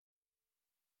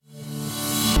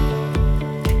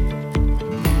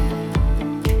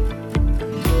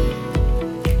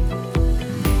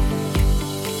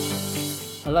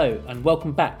Hello and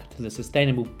welcome back to the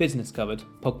Sustainable Business Covered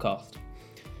podcast.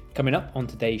 Coming up on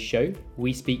today's show,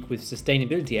 we speak with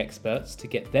sustainability experts to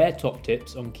get their top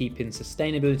tips on keeping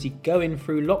sustainability going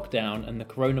through lockdown and the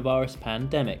coronavirus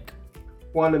pandemic.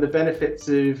 One of the benefits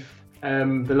of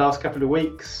the last couple of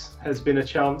weeks has been a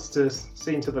chance to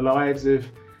see into the lives of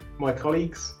my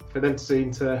colleagues, for them to see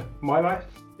into my life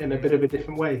in a bit of a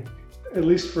different way. At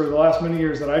least for the last many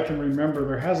years that I can remember,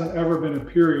 there hasn't ever been a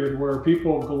period where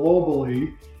people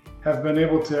globally have been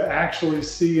able to actually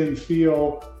see and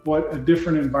feel what a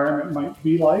different environment might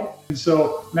be like. And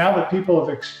so now that people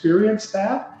have experienced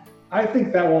that, I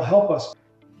think that will help us.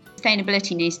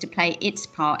 Sustainability needs to play its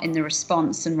part in the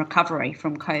response and recovery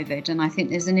from COVID. And I think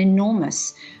there's an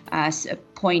enormous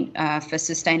point for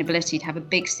sustainability to have a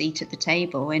big seat at the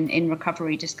table in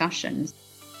recovery discussions.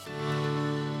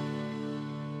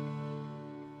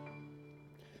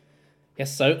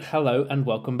 Yes, so hello and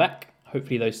welcome back.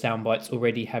 Hopefully those sound bites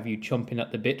already have you chomping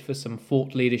at the bit for some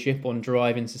thought leadership on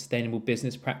driving sustainable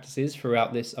business practices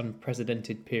throughout this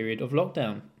unprecedented period of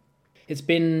lockdown. It's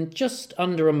been just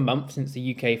under a month since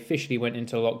the UK officially went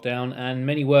into lockdown, and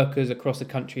many workers across the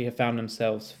country have found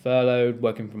themselves furloughed,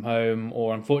 working from home,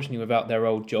 or unfortunately without their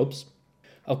old jobs.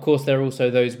 Of course, there are also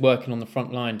those working on the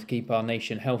front line to keep our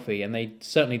nation healthy, and they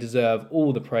certainly deserve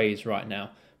all the praise right now.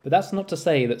 But that's not to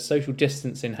say that social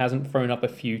distancing hasn't thrown up a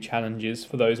few challenges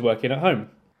for those working at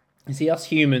home. You see, us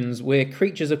humans, we're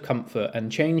creatures of comfort,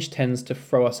 and change tends to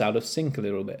throw us out of sync a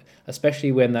little bit,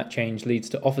 especially when that change leads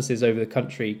to offices over the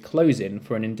country closing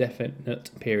for an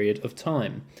indefinite period of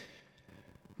time.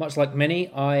 Much like many,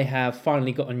 I have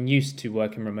finally gotten used to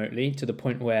working remotely to the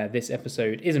point where this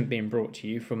episode isn't being brought to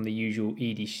you from the usual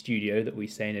Edie studio that we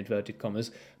say in inverted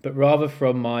commas, but rather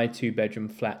from my 2-bedroom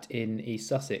flat in East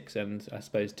Sussex, and I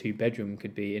suppose 2-bedroom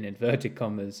could be in inverted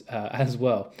commas as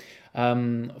well.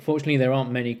 Fortunately, there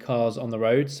aren't many cars on the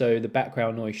road, so the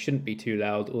background noise shouldn't be too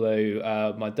loud,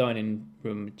 although my dining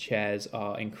room chairs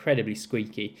are incredibly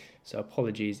squeaky, so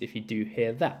apologies if you do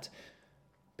hear that.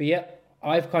 But yeah,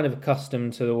 I've kind of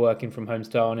accustomed to the working from home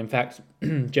style, and in fact,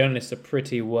 journalists are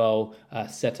pretty well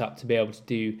set up to be able to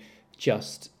do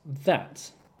just that.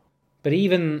 But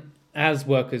even as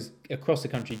workers across the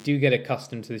country do get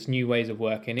accustomed to this new ways of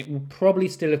working, it will probably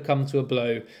still have come to a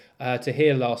blow to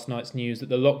hear last night's news that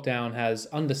the lockdown has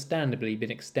understandably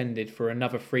been extended for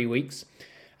another 3 weeks,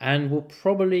 and will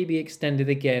probably be extended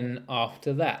again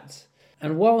after that.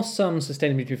 And while some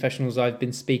sustainability professionals I've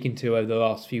been speaking to over the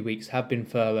last few weeks have been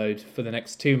furloughed for the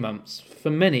next 2 months, for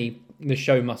many, the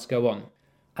show must go on.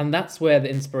 And that's where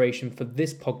the inspiration for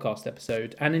this podcast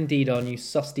episode, and indeed our new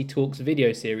Susty Talks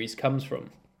video series, comes from.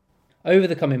 Over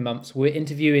the coming months, we're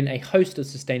interviewing a host of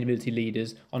sustainability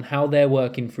leaders on how they're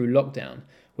working through lockdown,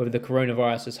 whether the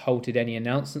coronavirus has halted any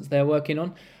announcements they're working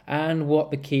on, and what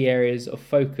the key areas of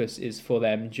focus is for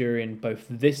them during both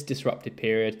this disrupted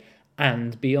period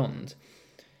and beyond.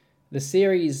 The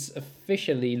series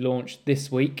officially launched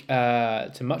this week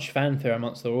to much fanfare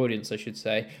amongst our audience, I should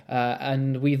say,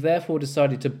 and we've therefore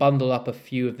decided to bundle up a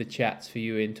few of the chats for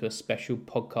you into a special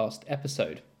podcast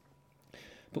episode.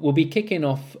 But we'll be kicking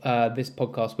off this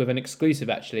podcast with an exclusive,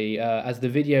 actually, as the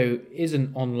video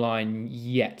isn't online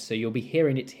yet, so you'll be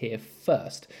hearing it here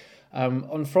first.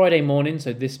 On Friday morning,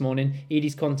 so this morning,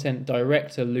 Edie's content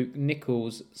director Luke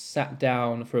Nichols sat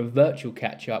down for a virtual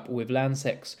catch-up with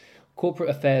Landsec's Corporate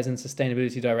Affairs and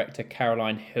Sustainability Director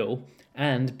Caroline Hill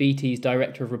and BT's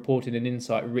Director of Reporting and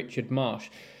Insight Richard Marsh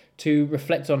to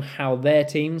reflect on how their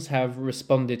teams have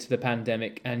responded to the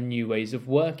pandemic and new ways of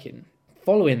working.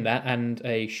 Following that and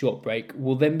a short break,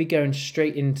 we'll then be going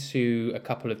straight into a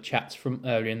couple of chats from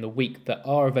earlier in the week that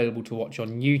are available to watch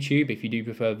on YouTube if you do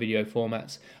prefer video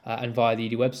formats and via the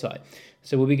ED website.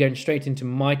 So we'll be going straight into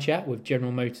my chat with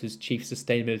General Motors Chief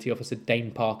Sustainability Officer Dane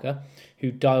Parker,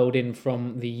 who dialed in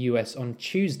from the US on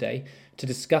Tuesday to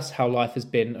discuss how life has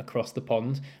been across the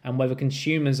pond and whether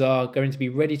consumers are going to be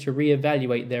ready to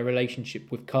reevaluate their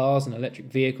relationship with cars and electric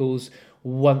vehicles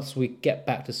once we get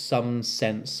back to some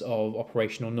sense of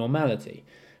operational normality.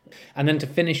 And then to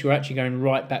finish, we're actually going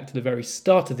right back to the very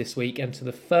start of this week and to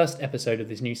the first episode of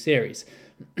this new series.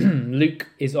 Luke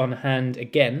is on hand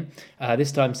again,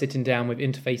 this time sitting down with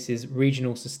Interface's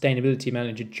Regional Sustainability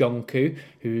Manager John Koo,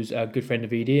 who's a good friend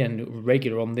of Edie and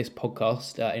regular on this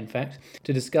podcast, in fact,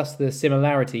 to discuss the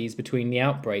similarities between the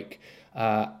outbreak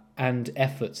and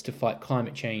efforts to fight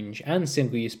climate change and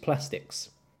single-use plastics.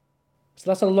 So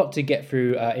that's a lot to get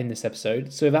through in this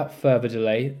episode. So without further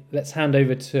delay, let's hand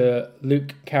over to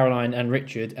Luke, Caroline and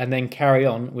Richard and then carry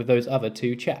on with those other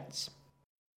two chats.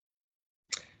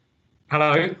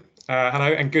 Hello.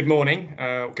 Hello and good morning,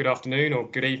 good afternoon or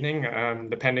good evening,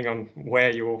 depending on where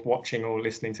you're watching or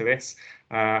listening to this.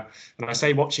 And I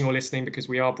say watching or listening because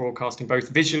we are broadcasting both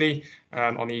visually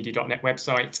on the ed.net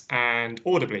website and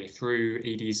audibly through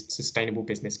ED's Sustainable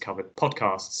Business Covered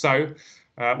podcast. So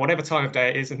whatever time of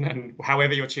day it is and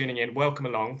however you're tuning in, welcome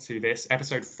along to this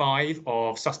episode 5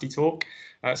 of Susty Talk.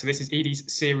 So this is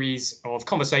ED's series of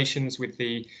conversations with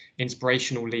the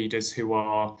inspirational leaders who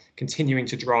are continuing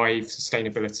to drive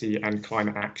sustainability and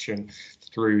climate action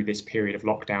through this period of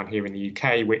lockdown here in the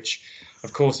UK, which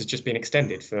of course has just been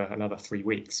extended for another 3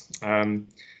 weeks.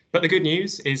 But the good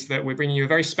news is that we're bringing you a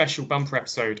very special bumper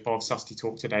episode of Susty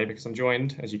Talk today because I'm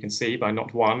joined, as you can see, by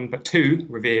not one, but 2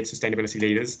 revered sustainability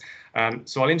leaders.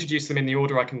 So I'll introduce them in the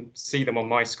order I can see them on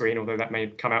my screen, although that may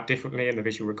come out differently in the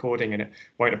visual recording and it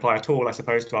won't apply at all, I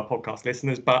suppose, to our podcast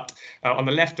listeners. But on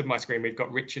the left of my screen, we've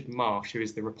got Richard Marsh, who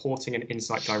is the Reporting and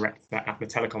Insight Director at the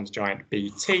telecoms giant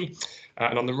BT.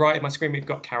 And on the right of my screen, we've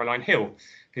got Caroline Hill,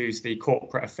 who's the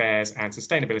Corporate Affairs and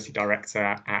Sustainability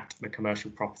Director at the commercial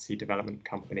property development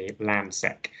company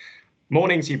Landsec.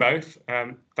 Morning to you both.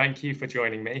 Thank you for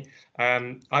joining me.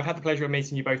 I've had the pleasure of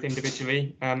meeting you both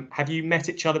individually. Have you met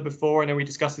each other before? I know we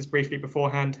discussed this briefly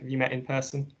beforehand. Have you met in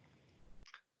person?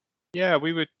 Yeah,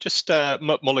 we were just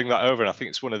mulling that over, and I think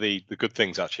it's one of the good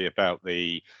things actually about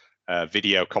the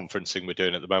video conferencing we're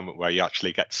doing at the moment, where you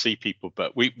actually get to see people.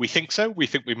 But we think so. We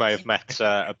think we may have met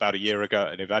about a year ago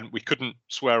at an event. We couldn't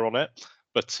swear on it,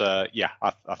 but yeah,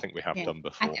 I think we have done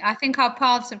before. I think our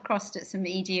paths have crossed at some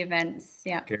ED events.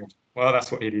 Yeah. Good. Well,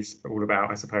 that's what ED's all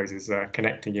about, I suppose, is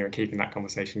connecting you and keeping that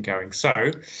conversation going. So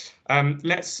I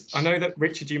know that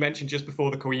Richard, you mentioned just before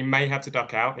the call, you may have to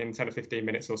duck out in 10 or 15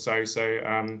 minutes or so.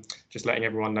 So just letting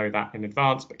everyone know that in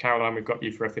advance. But Caroline, we've got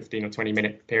you for a 15 or 20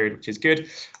 minute period, which is good.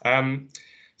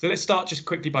 So let's start just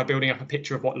quickly by building up a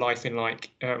picture of what life in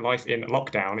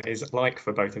lockdown is like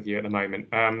for both of you at the moment.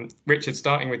 Richard,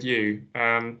 starting with you,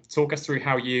 talk us through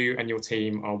how you and your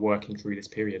team are working through this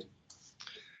period.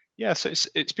 Yeah, so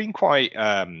it's been quite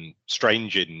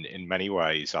strange in many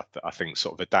ways. I think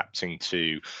sort of adapting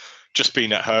to just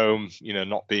being at home,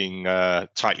 not being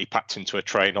tightly packed into a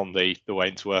train on the way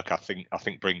into work. I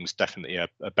think brings definitely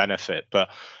a benefit. But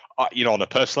on a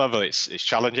personal level, it's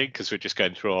challenging because we're just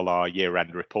going through all our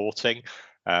year-end reporting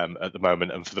at the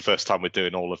moment, and for the first time we're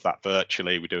doing all of that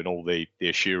virtually. We're doing all the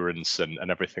assurance and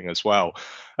everything as well,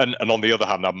 and on the other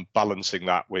hand, I'm balancing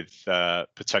that with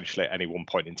potentially at any one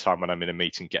point in time when I'm in a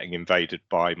meeting getting invaded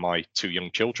by my 2 young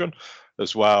children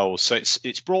as well. So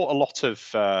it's brought a lot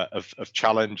of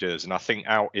challenges, and I think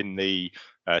out in the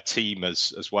team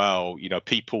as well,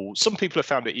 some people have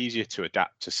found it easier to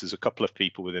adapt. There's a couple of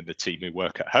people within the team who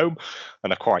work at home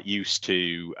and are quite used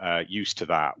to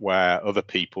that, where other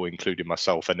people, including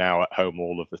myself, are now at home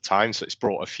all of the time. So it's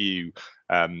brought a few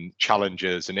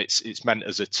challenges, and it's meant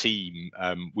as a team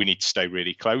we need to stay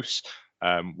really close.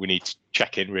 We need to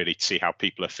check in really to see how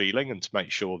people are feeling and to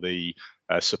make sure the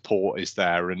support is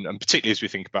there, and particularly as we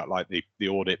think about like the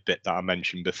audit bit that I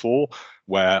mentioned before,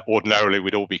 where ordinarily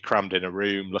we'd all be crammed in a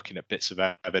room looking at bits of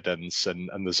evidence, and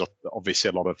there's obviously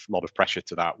a lot of pressure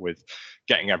to that with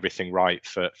getting everything right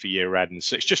for year end.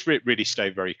 So it's just really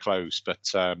stay very close.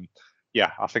 But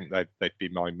yeah, I think they'd be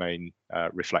my main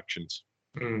reflections.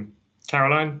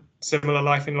 Caroline, similar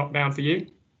life in lockdown for you?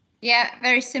 Yeah,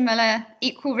 very similar.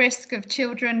 Equal risk of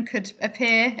children could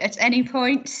appear at any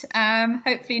point,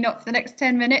 hopefully not for the next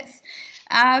 10 minutes.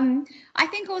 I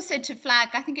think also to flag,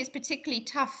 I think it's particularly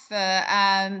tough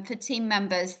for team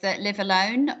members that live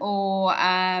alone or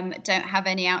don't have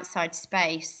any outside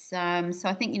space. So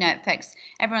I think, it affects,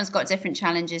 everyone's got different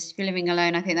challenges. If you're living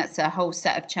alone, I think that's a whole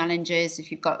set of challenges.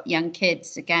 If you've got young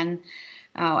kids, again,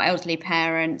 elderly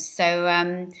parents.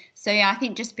 So yeah, I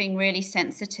think just being really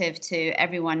sensitive to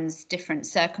everyone's different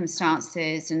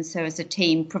circumstances, and so as a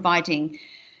team providing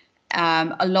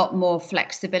a lot more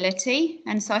flexibility.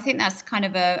 And so I think that's kind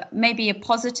of maybe a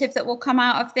positive that will come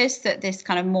out of this, that this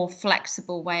kind of more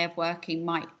flexible way of working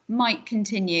might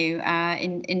continue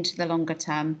into the longer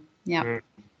term. Yeah.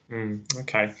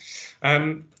 Okay.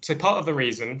 So part of the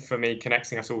reason for me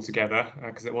connecting us all together,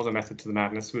 because it was a method to the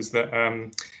madness, was that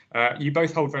you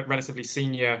both hold relatively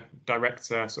senior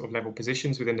director sort of level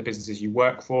positions within the businesses you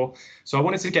work for. So I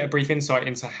wanted to get a brief insight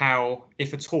into how,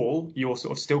 if at all, you're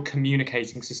sort of still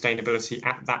communicating sustainability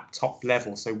at that top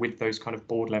level, so with those kind of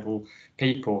board level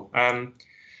people.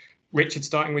 Richard,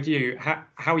 starting with you,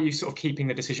 how are you sort of keeping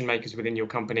the decision makers within your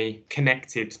company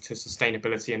connected to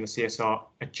sustainability and the CSR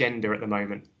agenda at the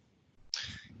moment?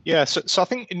 Yeah, so I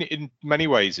think in many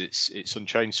ways it's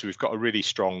unchanged. So we've got a really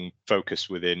strong focus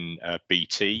within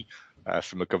BT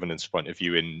from a governance point of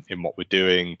view in what we're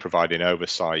doing, providing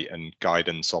oversight and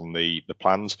guidance on the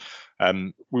plans.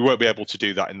 We won't be able to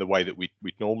do that in the way that we'd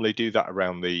normally do that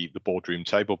around the boardroom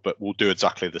table, but we'll do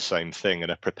exactly the same thing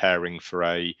and are preparing for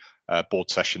a board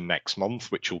session next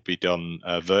month, which will be done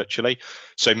virtually.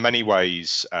 So in many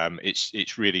ways,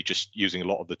 it's really just using a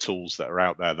lot of the tools that are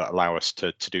out there that allow us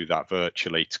to do that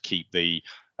virtually, to keep the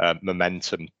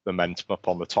momentum up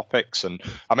on the topics. And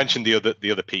I mentioned the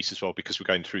other piece as well, because we're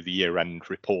going through the year-end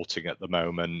reporting at the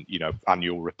moment,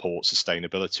 annual report,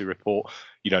 sustainability report,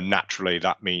 naturally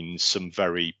that means some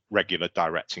very regular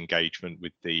direct engagement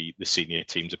with the senior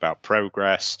teams about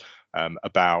progress,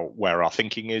 about where our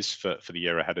thinking is for the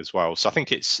year ahead as well. So I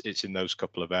think it's in those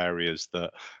couple of areas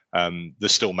that there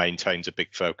still maintains a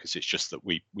big focus. It's just that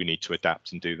we need to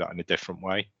adapt and do that in a different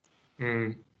way.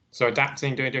 So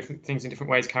adapting, doing different things in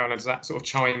different ways, Caroline, does that sort of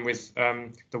chime with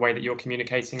the way that you're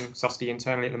communicating SUSTI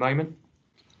internally at the moment?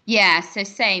 Yeah, so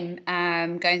same,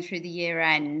 going through the year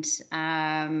end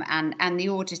and the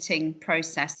auditing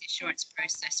process, the assurance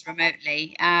process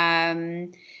remotely.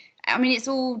 I mean, it's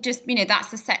all just,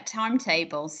 that's the set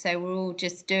timetable. So we're all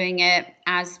just doing it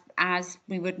as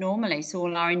we would normally. So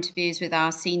all our interviews with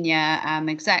our senior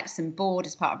execs and board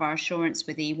as part of our assurance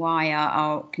with EY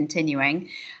are continuing.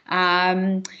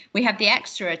 We have the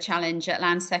extra challenge at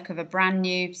Landsec of a brand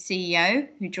new CEO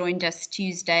who joined us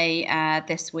Tuesday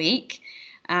this week.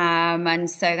 And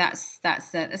so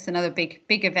that's another big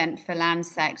event for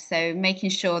Landsec. So making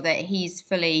sure that he's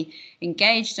fully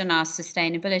engaged in our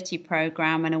sustainability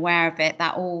program and aware of it,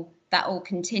 that all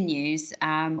continues,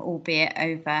 albeit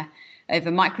over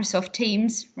Microsoft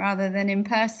Teams rather than in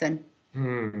person.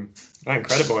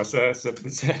 Incredible.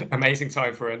 It's an amazing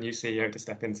time for a new CEO to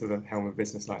step into the helm of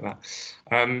business like that.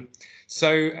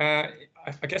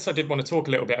 I guess I did want to talk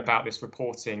a little bit about this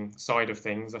reporting side of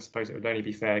things. I suppose it would only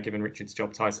be fair, given Richard's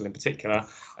job title in particular.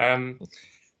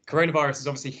 Coronavirus has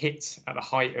obviously hit at the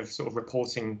height of sort of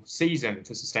reporting season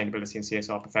for sustainability and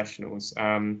CSR professionals.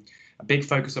 A big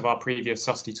focus of our previous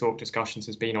SUSTI Talk discussions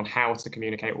has been on how to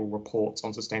communicate or report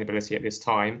on sustainability at this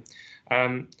time.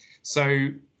 So,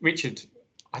 Richard,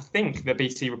 I think the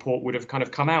BT report would have kind of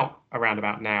come out around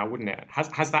about now, wouldn't it?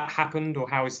 Has that happened, or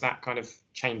how is that kind of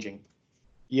changing?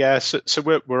 Yeah, so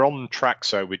we're on track.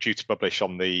 So we're due to publish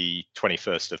on the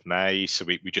 21st of May. So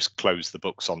we just closed the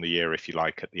books on the year, if you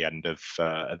like, at the end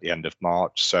of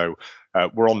March. So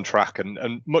we're on track,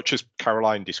 and much as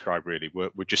Caroline described, really,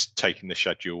 we're just taking the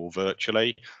schedule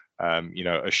virtually.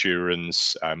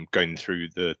 Assurance, going through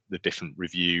the different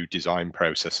review, design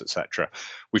process, etc.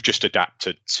 We've just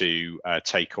adapted to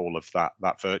take all of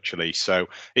that virtually. So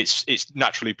it's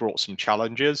naturally brought some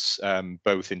challenges,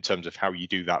 both in terms of how you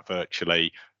do that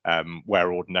virtually,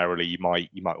 where ordinarily you might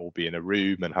all be in a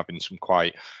room and having some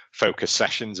quite focused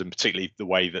sessions, and particularly the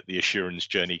way that the assurance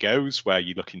journey goes, where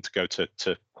you're looking to go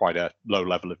to quite a low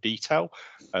level of detail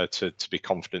to be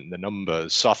confident in the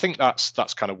numbers. So I think that's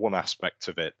kind of one aspect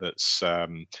of it that's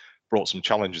brought some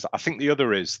challenges. I think the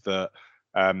other is that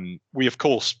we of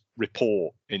course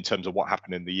report in terms of what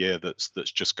happened in the year that's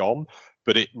just gone,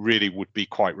 but it really would be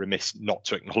quite remiss not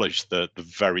to acknowledge the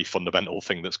very fundamental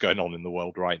thing that's going on in the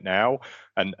world right now,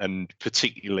 and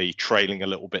particularly trailing a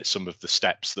little bit some of the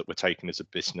steps that we're taking as a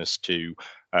business to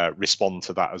respond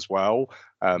to that as well.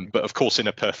 But of course, in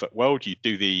a perfect world, you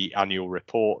do the annual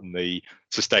report and the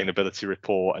sustainability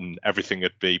report and everything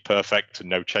would be perfect and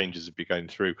no changes would be going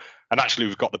through. And actually,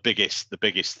 we've got the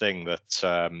biggest thing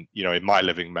that in my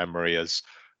living memory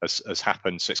has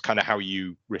happened. So it's kind of how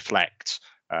you reflect,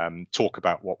 talk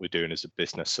about what we're doing as a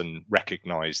business, and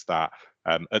recognize that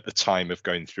at the time of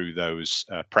going through those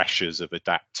pressures of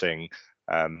adapting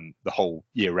the whole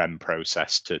year-end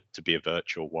process to be a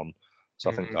virtual one.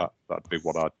 So I think that'd be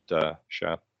what I'd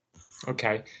share.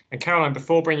 Okay. And Caroline,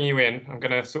 before bringing you in, I'm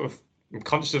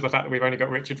conscious of the fact that we've only got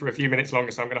Richard for a few minutes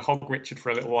longer, so I'm going to hog Richard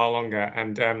for a little while longer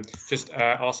and just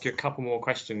ask you a couple more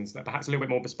questions that perhaps a little bit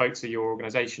more bespoke to your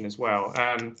organisation as well.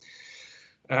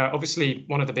 Obviously,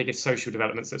 one of the biggest social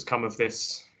developments that's come of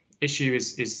this issue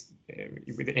is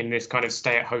in this kind of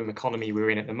stay-at-home economy we're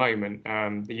in at the moment,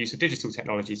 the use of digital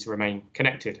technology to remain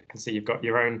connected. I can see you've got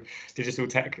your own digital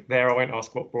tech there. I won't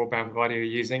ask what broadband provider you're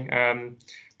using,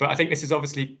 but I think this is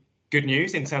obviously good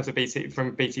news in terms of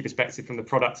from BT perspective, from the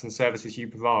products and services you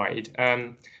provide.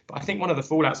 But I think one of the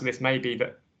fallouts of this may be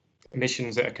that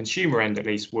emissions at a consumer end, at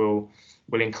least, will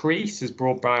increase as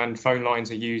broadband phone lines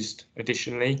are used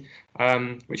additionally,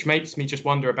 which makes me just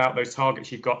wonder about those targets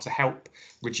you've got to help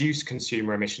reduce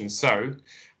consumer emissions. So,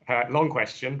 long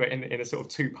question, but in a sort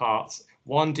of two parts.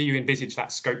 one, do you envisage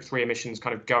that Scope 3 emissions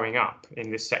kind of going up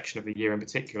in this section of the year in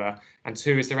particular? And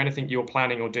two, is there anything you're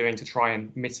planning or doing to try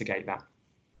and mitigate that?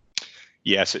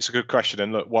 Yes, it's a good question.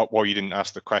 And look, while you didn't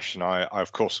ask the question, I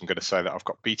of course am going to say that I've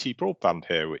got BT Broadband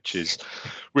here, which is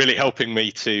really helping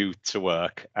me to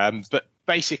work. But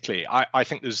basically, I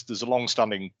think there's a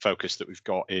long-standing focus that we've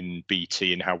got in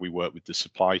BT and how we work with the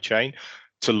supply chain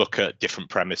to look at different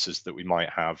premises that we might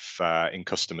have in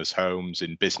customers' homes,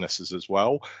 in businesses as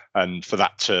well, and for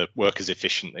that to work as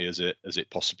efficiently as it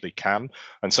possibly can.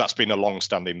 And so that's been a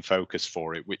long-standing focus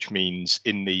for it, which means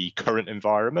in the current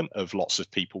environment of lots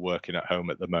of people working at home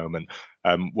at the moment,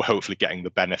 we're hopefully getting the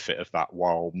benefit of that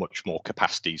while much more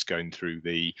capacity is going through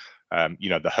the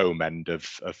the home end of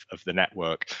the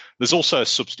network. There's also a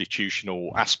substitutional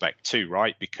aspect too,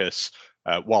 right? Because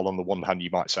while on the one hand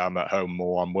you might say I'm at home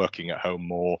more, I'm working at home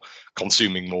more,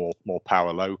 consuming more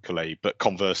power locally, but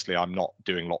conversely I'm not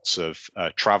doing lots of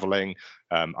traveling.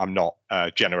 I'm not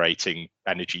generating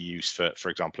energy use, for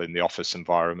example, in the office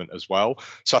environment as well.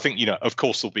 So I think, of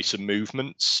course, there'll be some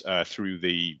movements through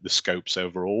the scopes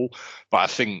overall, but I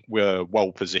think we're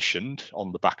well positioned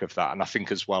on the back of that. And I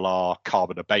think as well our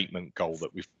carbon abatement goal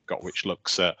that we've got, which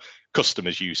looks at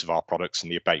customers' use of our products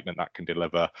and the abatement that can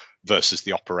deliver versus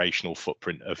the operational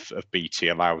footprint of BT,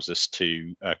 allows us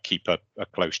to keep a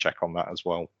close check on that as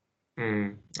well.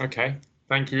 Okay.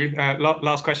 Thank you.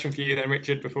 Last question for you then,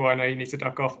 Richard, before I know you need to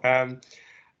duck off.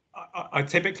 I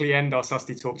typically end our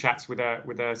Susty Talk chats with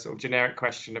a sort of generic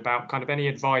question about kind of any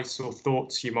advice or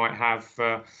thoughts you might have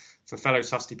for fellow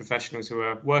Susty professionals who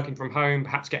are working from home,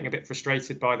 perhaps getting a bit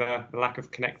frustrated by the lack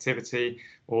of connectivity,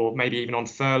 or maybe even on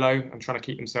furlough and trying to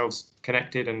keep themselves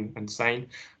connected and sane.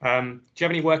 Do you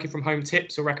have any working from home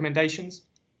tips or recommendations?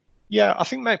 Yeah, I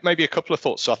think maybe a couple of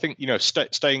thoughts. So I think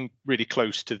staying really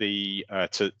close to the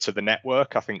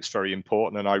network, I think is very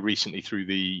important. And I recently, through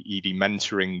the ED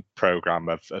mentoring program,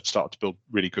 I've started to build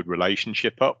really good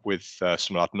relationship up with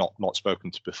someone I've not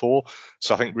spoken to before.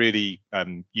 So I think really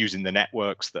using the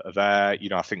networks that are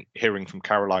there. I think hearing from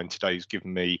Caroline today has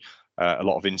given me a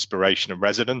lot of inspiration and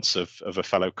resonance of a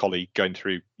fellow colleague going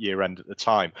through year end at the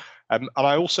time. And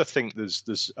I also think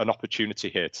there's an opportunity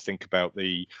here to think about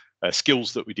the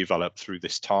skills that we develop through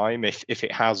this time. If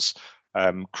it has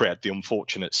created the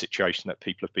unfortunate situation that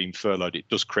people have been furloughed, it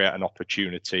does create an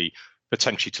opportunity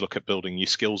potentially to look at building new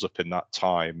skills up in that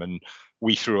time. And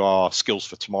we, through our Skills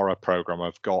for Tomorrow program,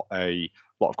 have got a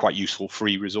lot of quite useful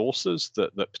free resources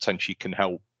that potentially can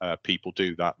help people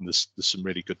do that. And there's some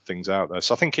really good things out there.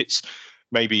 So I think it's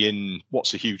maybe in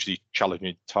what's a hugely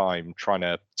challenging time, trying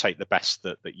to take the best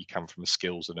that you can from a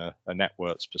skills and a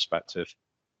networks perspective.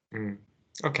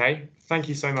 Okay, thank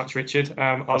you so much, Richard.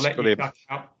 I'll let you duck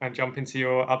out and jump into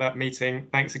your other meeting.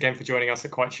 Thanks again for joining us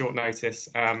at quite short notice.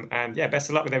 And yeah, best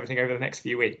of luck with everything over the next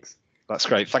few weeks. That's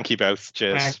great. Thank you both.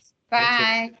 Cheers. Thanks.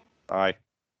 Bye. Bye.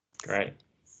 Great.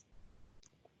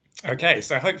 Okay,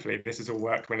 so hopefully this has all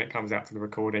worked when it comes out to the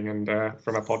recording, and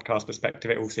from a podcast perspective,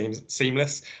 it all seems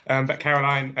seamless. But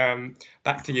Caroline,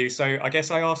 back to you. So I guess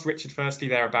I asked Richard firstly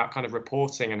there about kind of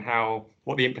reporting and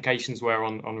what the implications were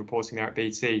on reporting there at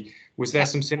BT. Was there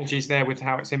some synergies there with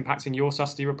how it's impacting your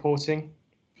Susty reporting?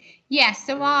 Yes,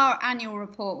 so our annual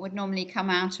report would normally come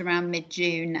out around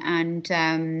mid-June,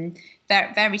 and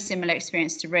very similar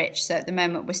experience to Rich. So at the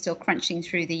moment we're still crunching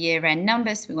through the year-end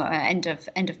numbers. We've got end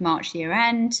of March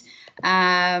year-end,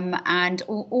 and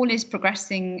all is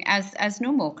progressing as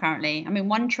normal currently. I mean,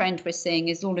 one trend we're seeing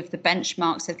is all of the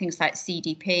benchmarks, so things like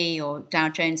CDP or Dow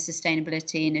Jones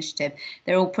Sustainability Initiative,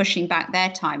 they're all pushing back their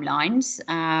timelines,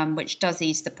 which does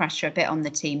ease the pressure a bit on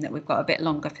the team that we've got a bit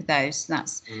longer for those. So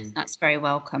that's very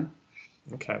welcome.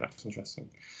 Okay, that's interesting.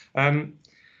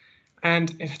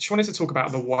 And I just wanted to talk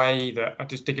about the way that, I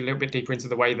just dig a little bit deeper into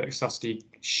the way that Susty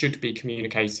should be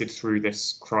communicated through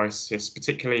this crisis,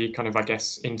 particularly kind of, I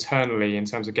guess, internally in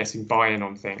terms of getting buy-in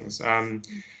on things.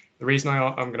 The reason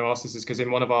I'm going to ask this is because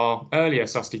in one of our earlier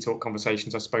Susty Talk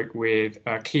conversations, I spoke with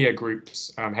Kia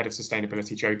Group's head of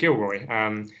sustainability, Joe Gilroy,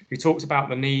 who talked about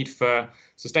the need for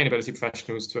sustainability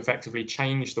professionals to effectively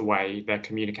change the way they're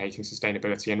communicating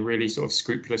sustainability and really sort of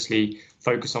scrupulously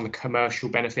focus on the commercial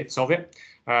benefits of it.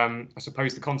 I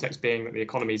suppose the context being that the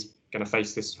economy is going to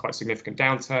face this quite significant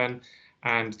downturn,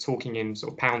 and talking in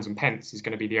sort of pounds and pence is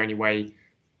going to be the only way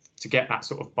to get that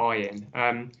sort of buy-in.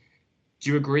 Do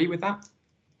you agree with that?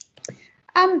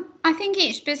 I think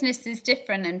each business is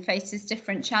different and faces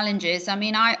different challenges. I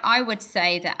mean, I would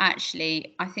say that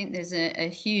actually, I think there's a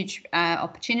huge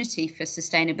opportunity for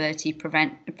sustainability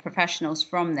professionals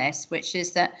from this, which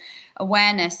is that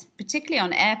awareness, particularly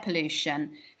on air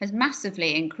pollution, has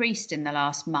massively increased in the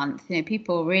last month.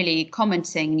 People really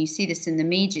commenting, and you see this in the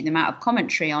media, the amount of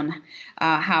commentary on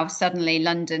how suddenly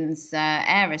London's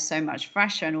air is so much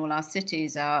fresher, and all our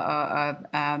cities are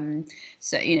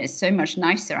so much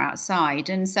nicer outside.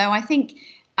 And so I think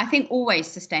always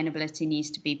sustainability needs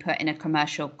to be put in a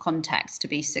commercial context to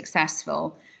be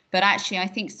successful. But actually, I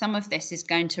think some of this is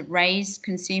going to raise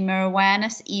consumer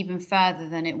awareness even further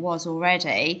than it was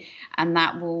already. And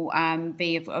that will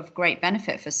be of great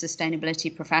benefit for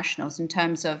sustainability professionals in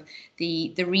terms of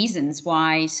the reasons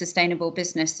why sustainable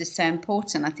business is so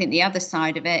important. I think the other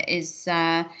side of it is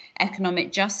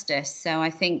economic justice. So I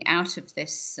think out of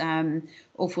this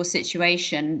awful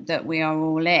situation that we are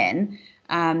all in,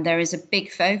 there is a big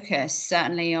focus,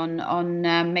 certainly,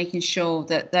 on making sure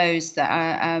that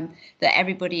that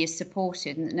everybody is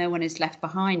supported and that no one is left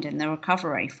behind in the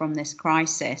recovery from this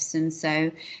crisis. And so,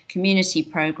 community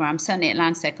programs, certainly at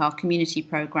Landsec, our community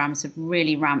programs have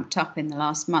really ramped up in the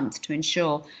last month to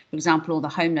ensure, for example, all the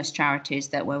homeless charities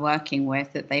that we're working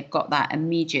with, that they've got that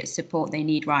immediate support they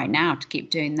need right now to keep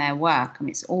doing their work. I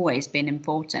mean, it's always been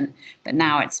important, but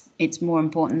now it's more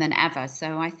important than ever.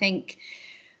 So I think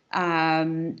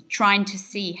trying to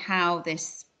see how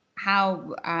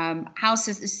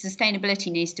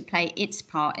sustainability needs to play its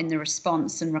part in the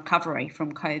response and recovery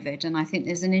from COVID. And I think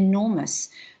there's an enormous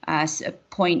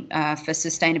point for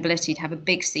sustainability to have a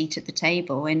big seat at the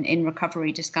table in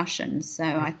recovery discussions. So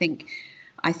I think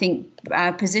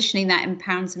positioning that in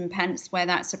pounds and pence where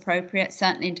that's appropriate,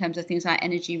 certainly in terms of things like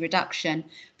energy reduction,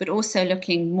 but also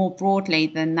looking more broadly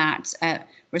than that at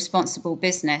responsible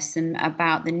business and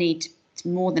about the need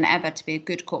more than ever to be a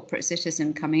good corporate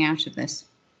citizen coming out of this.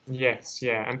 Yes,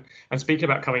 yeah. And speaking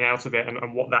about coming out of it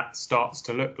and what that starts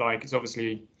to look like, it's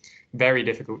obviously very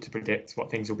difficult to predict what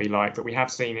things will be like. But we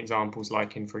have seen examples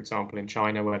like for example, in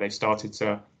China, where they've started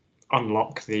to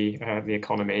unlock the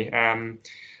economy. Are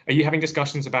you having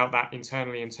discussions about that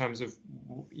internally in terms of,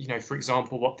 for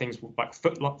example, what things like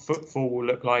footfall will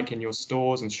look like in your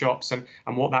stores and shops, and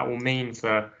what that will mean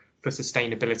for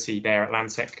sustainability there at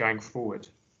Landsec going forward?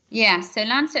 Yeah, so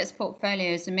Landsec's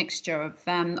portfolio is a mixture of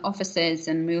offices,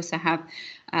 and we also have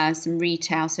some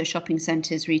retail, so shopping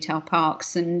centres, retail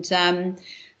parks. And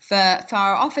for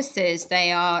our offices,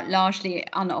 they are largely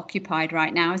unoccupied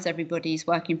right now as everybody's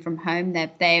working from home.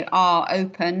 They are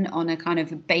open on a kind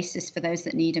of a basis for those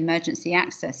that need emergency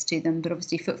access to them, but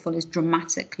obviously footfall is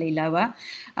dramatically lower.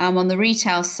 On the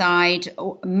retail side,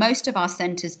 most of our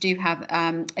centres do have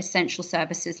essential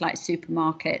services like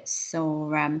supermarkets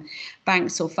or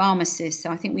banks or pharmacies. So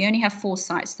I think we only have 4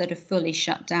 sites that are fully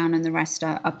shut down, and the rest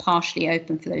are partially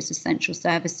open for those essential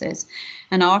services.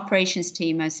 And our operations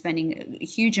team are spending a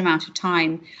huge amount of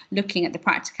time looking at the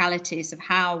practicalities of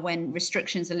how, when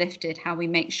restrictions are lifted, how we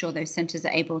make sure those centres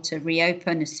are able to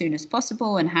reopen as soon as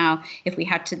possible, and how,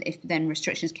 if then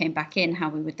restrictions came back in, how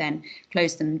we would then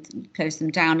close them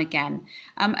down again.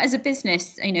 As a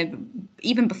business,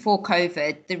 even before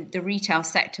COVID, the retail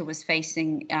sector was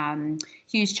facing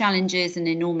huge challenges and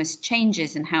enormous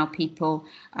changes in how people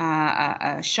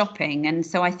are shopping. And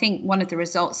so I think one of the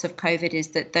results of COVID is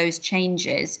that those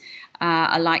changes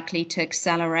are likely to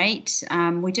accelerate.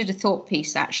 We did a thought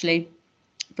piece actually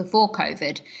before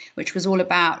COVID, which was all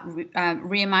about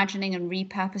reimagining and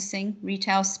repurposing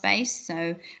retail space.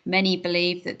 So many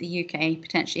believe that the UK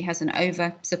potentially has an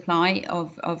oversupply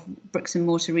of bricks and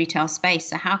mortar retail space.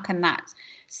 So how can that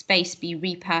space be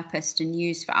repurposed and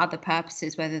used for other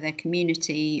purposes, whether they're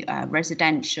community,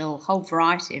 residential, whole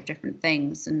variety of different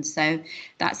things? And so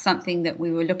that's something that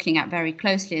we were looking at very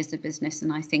closely as a business,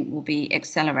 and I think will be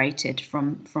accelerated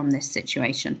from this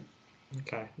situation.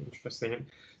 Okay, interesting. And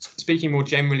speaking more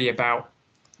generally about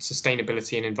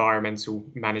sustainability and environmental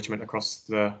management across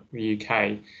the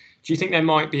UK, do you think there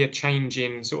might be a change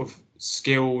in sort of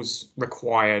skills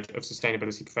required of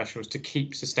sustainability professionals to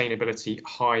keep sustainability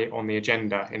high on the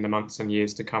agenda in the months and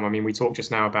years to come? I mean, we talked just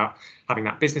now about having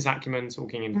that business acumen,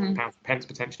 talking in pounds and pence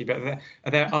potentially, but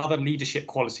are there other leadership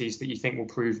qualities that you think will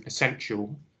prove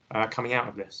essential coming out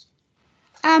of this?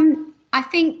 I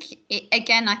think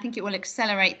it will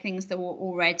accelerate things that were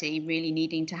already really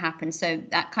needing to happen. So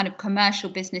that kind of commercial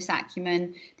business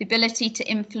acumen, the ability to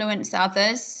influence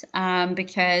others,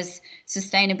 because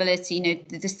sustainability,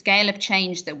 the scale of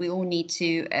change that we all need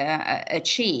to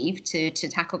achieve to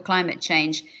tackle climate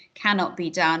change cannot be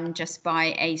done just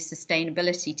by a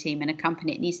sustainability team in a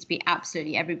company. It needs to be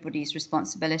absolutely everybody's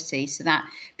responsibility. So that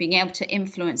being able to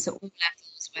influence at all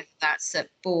levels, whether that's at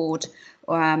board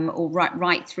or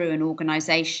right through an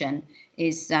organisation,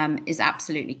 is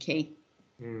absolutely key.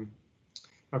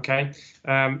 Okay.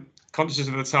 conscious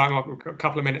of the time, I've got a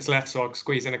couple of minutes left, so I'll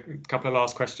squeeze in a couple of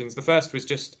last questions. The first was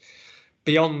just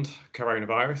beyond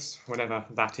coronavirus, whenever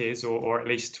that is, or at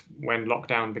least when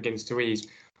lockdown begins to ease.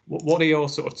 What are your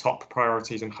sort of top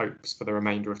priorities and hopes for the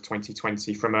remainder of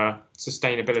 2020 from a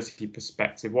sustainability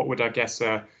perspective? What would, I guess,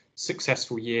 a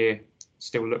successful year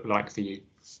still look like for you?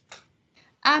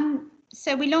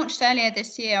 So we launched earlier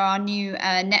this year our new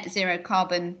net zero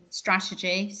carbon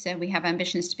strategy. So we have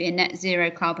ambitions to be a net zero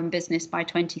carbon business by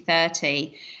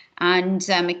 2030. And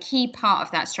a key part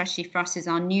of that strategy for us is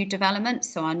our new development,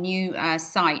 so our new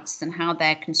sites and how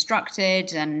they're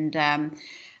constructed and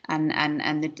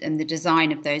the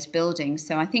design of those buildings.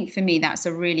 So I think for me that's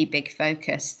a really big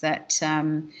focus that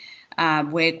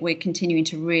we're continuing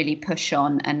to really push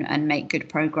on and make good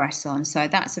progress on. So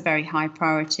that's a very high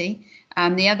priority.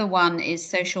 The other one is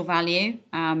social value,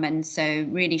 and so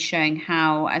really showing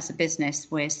how, as a business,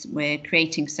 we're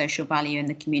creating social value in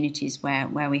the communities where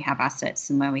we have assets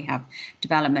and where we have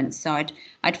development. So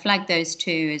I'd flag those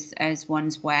two as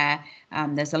ones where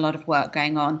there's a lot of work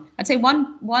going on. I'd say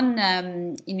one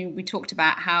we talked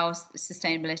about how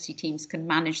sustainability teams can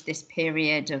manage this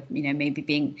period of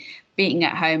maybe being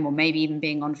at home or maybe even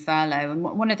being on furlough. And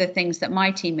one of the things that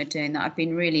my team are doing that I've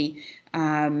been really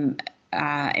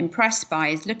impressed by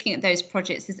is looking at those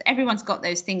projects. Everyone's got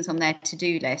those things on their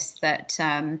to-do list that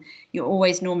you're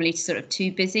always normally sort of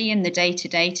too busy in the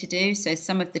day-to-day to do. So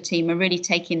some of the team are really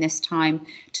taking this time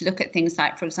to look at things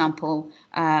like, for example,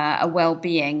 a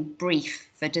well-being brief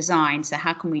for design. So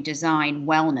how can we design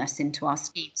wellness into our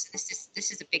schemes? So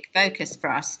this is a big focus for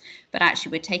us, but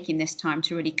actually we're taking this time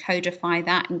to really codify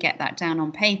that and get that down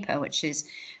on paper, which is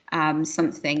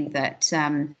something that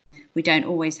we don't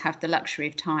always have the luxury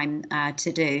of time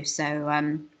to do.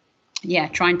 So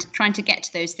trying to get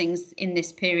to those things in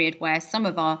this period where some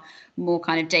of our more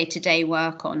kind of day-to-day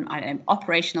work on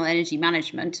operational energy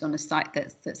management on a site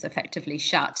that's effectively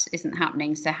shut isn't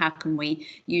happening. So how can we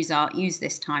use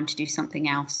this time to do something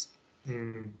else?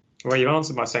 Well, you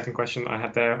answered my second question that I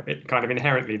had there, kind of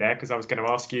inherently there, because I was going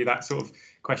to ask you that sort of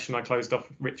question I closed off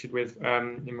Richard with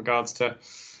in regards to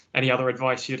any other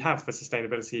advice you'd have for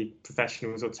sustainability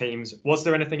professionals or teams. Was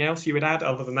there anything else you would add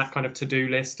other than that kind of to-do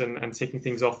list and ticking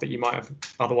things off that you might have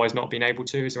otherwise not been able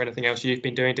to? Is there anything else you've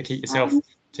been doing to keep yourself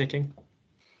ticking?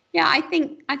 Yeah, I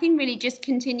think really just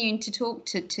continuing to talk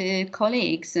to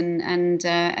colleagues and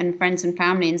friends and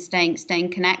family and staying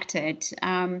connected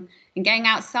and getting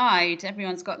outside.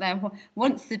 Everyone's got their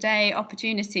once a day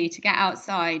opportunity to get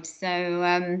outside.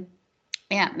 So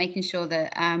making sure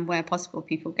that where possible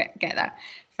people get that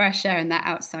fresh air and that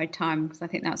outside time, because I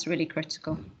think that's really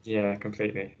critical. Yeah,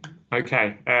 completely.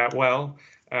 Okay. I thought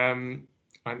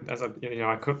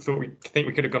we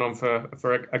could have gone on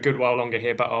for a good while longer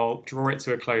here, but I'll draw it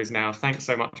to a close now. Thanks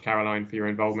so much, Caroline, for your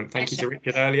involvement. Thank you to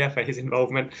Richard earlier for his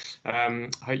involvement. I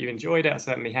hope you enjoyed it. I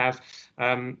certainly have.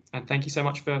 And thank you so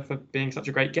much for being such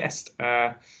a great guest.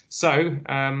 Thanks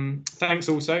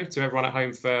also to everyone at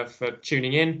home for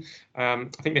tuning in. I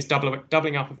think this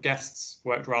doubling up of guests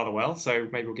worked rather well, so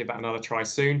maybe we'll give that another try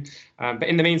soon. But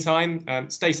in the meantime,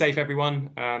 stay safe,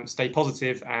 everyone. Stay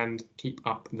positive and keep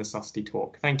up the Susty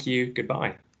talk. Thank you.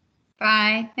 Goodbye.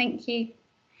 Bye. Thank you.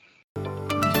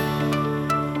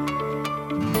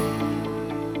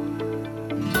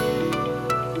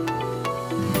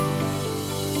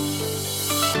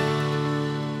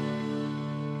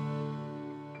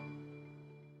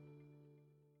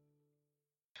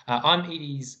 I'm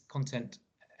Edie's content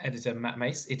editor, Matt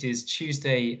Mace. It is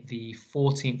Tuesday, the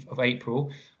 14th of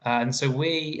April. And so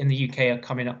we in the UK are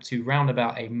coming up to round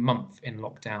about a month in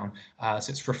lockdown. So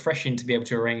it's refreshing to be able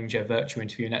to arrange a virtual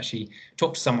interview and actually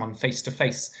talk to someone face to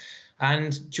face.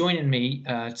 And joining me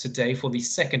today for the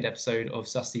second episode of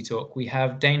Susty Talk, we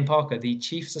have Dane Parker, the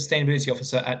Chief Sustainability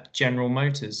Officer at General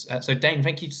Motors. So Dane,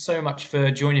 thank you so much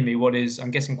for joining me. What is,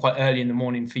 I'm guessing, quite early in the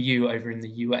morning for you over in the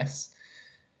US.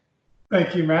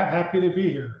 Thank you, Matt. Happy to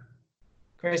be here.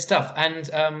 Great stuff. And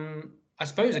I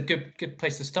suppose a good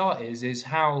place to start is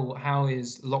how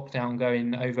is lockdown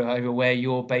going over where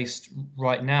you're based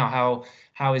right now?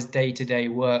 How is day-to-day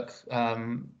work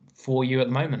for you at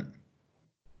the moment?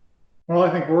 Well, I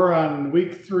think we're on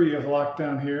week 3 of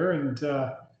lockdown here, and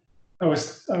I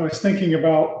was thinking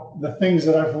about the things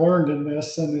that I've learned in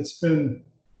this, and it's been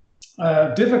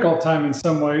a difficult time in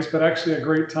some ways, but actually a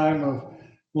great time of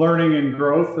learning and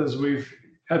growth as we've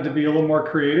had to be a little more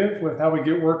creative with how we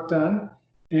get work done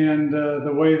and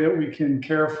the way that we can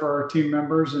care for our team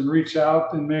members and reach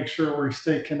out and make sure we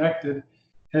stay connected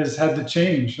has had to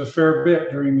change a fair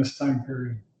bit during this time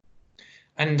period.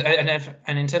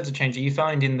 And in terms of change, are you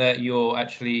finding that you're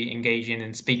actually engaging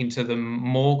and speaking to them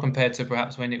more compared to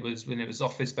perhaps when it was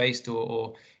office based,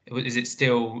 or is it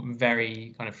still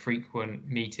very kind of frequent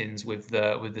meetings with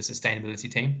the sustainability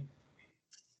team?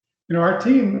 Our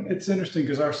team, it's interesting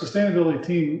because our sustainability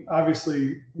team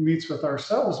obviously meets with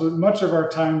ourselves, but much of our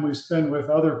time we spend with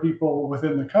other people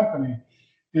within the company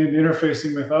and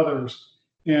interfacing with others.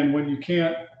 And when you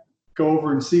can't go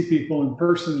over and see people in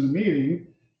person in a meeting,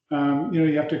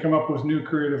 you have to come up with new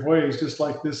creative ways, just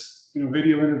like this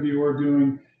video interview we're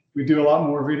doing. We do a lot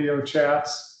more video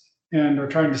chats and are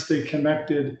trying to stay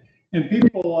connected. And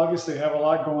people obviously have a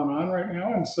lot going on right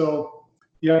now. And so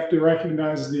you have to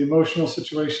recognize the emotional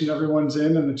situation everyone's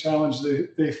in and the challenge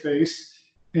they face,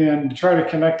 and try to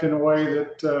connect in a way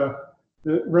that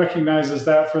recognizes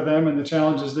that for them and the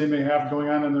challenges they may have going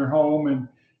on in their home, and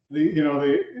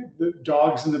the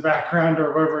dogs in the background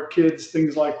or whatever, kids,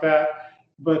 things like that.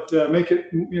 But make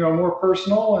it more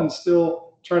personal and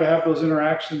still try to have those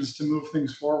interactions to move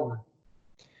things forward.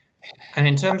 And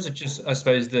in terms of just, I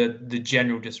suppose, the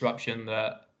general disruption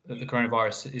that the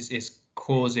coronavirus is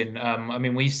causing, I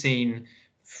mean, we've seen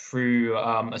through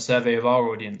a survey of our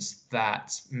audience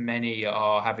that many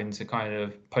are having to kind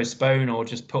of postpone or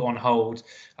just put on hold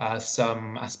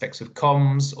some aspects of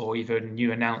comms or even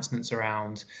new announcements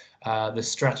around the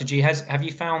strategy. Have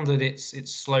you found that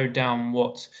it's slowed down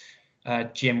what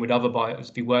GM would otherwise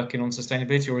be working on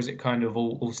sustainability, or is it kind of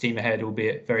all steam ahead,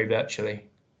 albeit very virtually?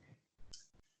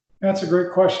 That's a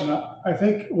great question. I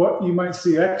think what you might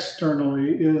see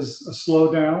externally is a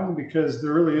slowdown because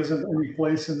there really isn't any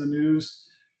place in the news,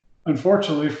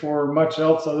 unfortunately, for much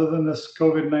else other than this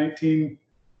COVID-19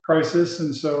 crisis.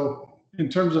 And so in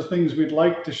terms of things we'd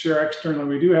like to share externally,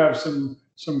 we do have some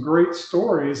great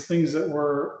stories, things that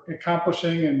we're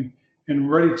accomplishing and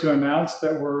ready to announce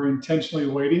that we're intentionally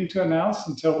waiting to announce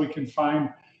until we can find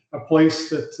a place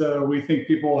that we think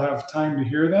people will have time to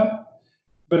hear them.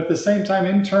 But at the same time,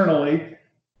 internally,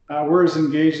 we're as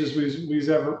engaged as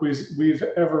we've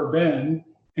ever been,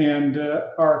 and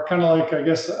are kind of like, I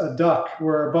guess, a duck.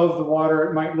 We're above the water.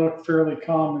 It might look fairly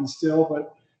calm and still,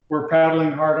 but we're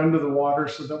paddling hard under the water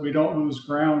so that we don't lose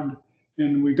ground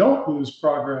and we don't lose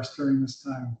progress during this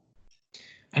time.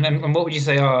 And what would you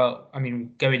say are, I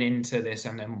mean, going into this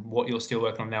and then what you're still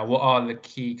working on now, what are the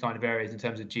key kind of areas in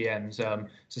terms of GM's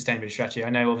sustainability strategy? I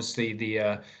know obviously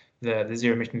the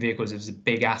zero emission vehicles is a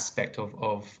big aspect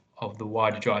of the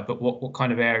wider drive, but what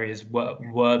kind of areas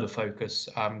were the focus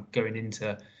going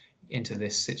into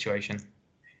this situation?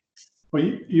 Well,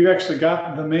 you actually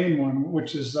got the main one,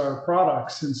 which is our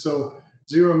products. And so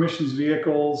zero emissions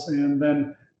vehicles and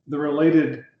then the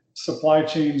related supply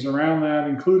chains around that,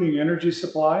 including energy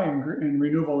supply and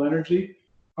renewable energy,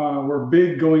 were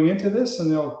big going into this, and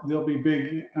they'll be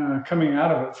big coming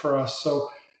out of it for us. So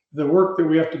the work that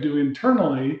we have to do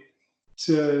internally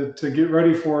to get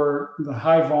ready for the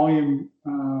high volume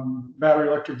battery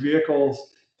electric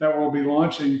vehicles that we'll be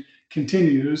launching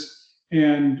continues.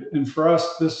 And for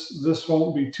us, this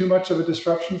won't be too much of a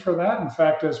disruption for that. In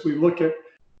fact, as we look at,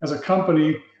 as a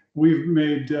company, we've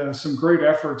made some great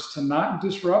efforts to not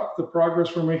disrupt the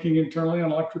progress we're making internally on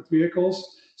electric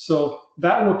vehicles. So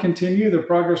that will continue. The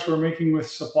progress we're making with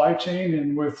supply chain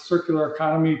and with circular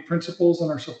economy principles in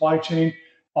our supply chain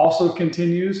also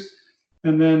continues.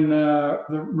 And then the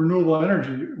renewable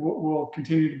energy will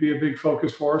continue to be a big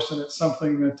focus for us. And it's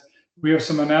something that we have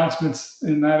some announcements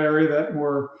in that area that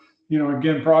we're,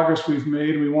 again, progress we've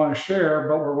made, we want to share,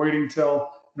 but we're waiting till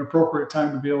an appropriate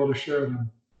time to be able to share them.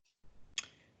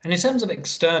 And in terms of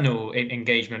external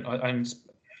engagement, I'm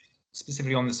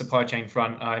specifically on the supply chain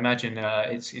front. I imagine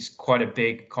it's quite a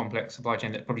big, complex supply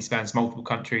chain that probably spans multiple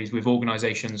countries with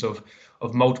organisations of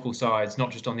multiple sides, not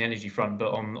just on the energy front,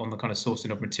 but on the kind of sourcing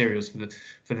of materials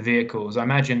for the vehicles. I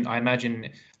imagine,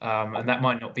 and that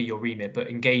might not be your remit,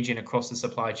 but engaging across the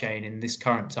supply chain in this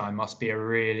current time must be a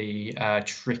really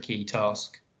tricky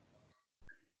task.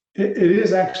 It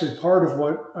is actually part of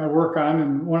what I work on,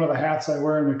 and one of the hats I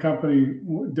wear in the company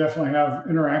definitely have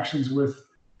interactions with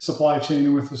supply chain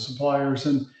and with the suppliers.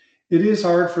 And it is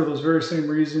hard for those very same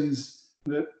reasons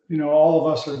that, all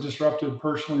of us are disrupted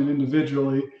personally and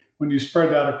individually. When you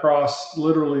spread that across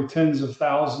literally tens of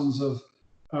thousands of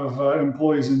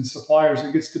employees and suppliers,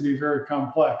 it gets to be very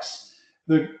complex.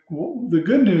 The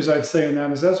good news I'd say in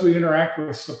that is, as we interact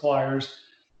with suppliers,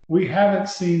 we haven't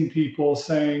seen people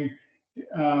saying,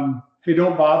 hey,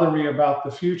 don't bother me about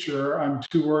the future. I'm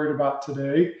too worried about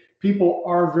today. People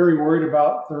are very worried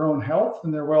about their own health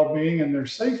and their well-being and their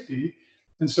safety.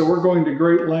 And so we're going to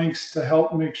great lengths to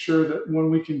help make sure that when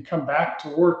we can come back to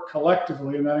work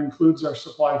collectively, and that includes our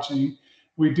supply chain,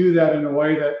 we do that in a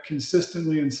way that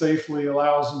consistently and safely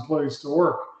allows employees to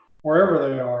work wherever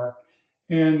they are.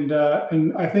 And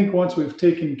I think once we've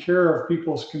taken care of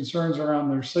people's concerns around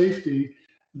their safety,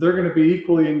 they're going to be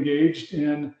equally engaged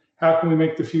in how can we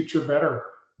make the future better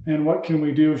and what can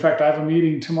we do. In fact, I have a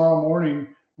meeting tomorrow morning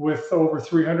with over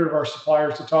 300 of our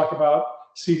suppliers to talk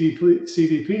about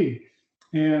CDP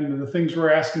and the things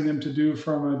we're asking them to do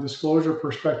from a disclosure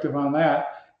perspective on that.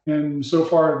 And so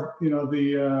far,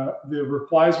 the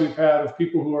replies we've had of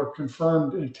people who are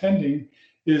confirmed attending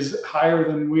is higher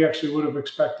than we actually would have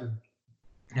expected.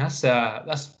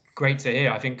 That's great to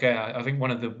hear. I think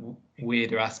one of the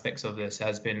weirder aspects of this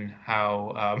has been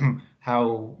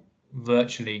how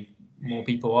virtually more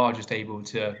people are just able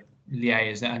to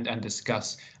liaise and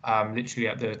discuss literally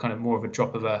at the kind of more of a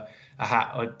drop of a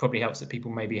hat. It probably helps that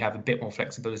people maybe have a bit more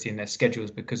flexibility in their schedules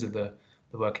because of the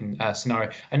working scenario.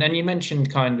 And then you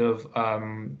mentioned kind of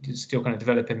still kind of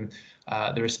developing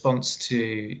the response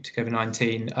to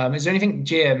COVID-19. Is there anything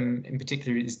GM in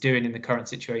particular is doing in the current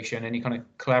situation? Any kind of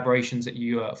collaborations that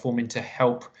you are forming to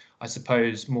help, I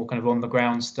suppose, more kind of on the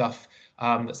ground stuff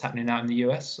that's happening out in the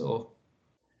US? Or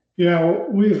yeah, well,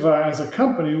 we've as a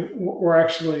company, we're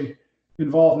actually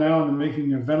involved now in the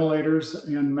making of ventilators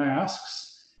and masks.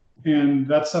 And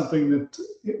that's something that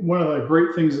one of the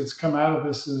great things that's come out of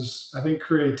this is, I think,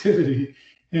 creativity.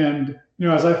 And,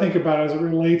 as I think about it, as it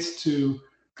relates to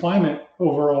climate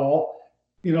overall,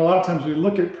 a lot of times we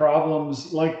look at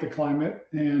problems like the climate,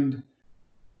 and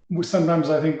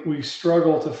sometimes I think we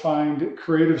struggle to find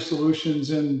creative solutions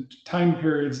in time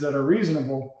periods that are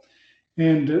reasonable.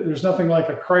 And there's nothing like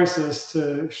a crisis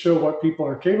to show what people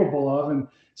are capable of. And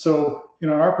so, in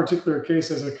our particular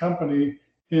case as a company,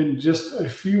 in just a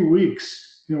few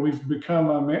weeks, we've become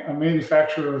a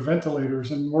manufacturer of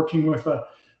ventilators, and working with a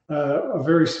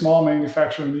very small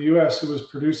manufacturer in the U.S. who was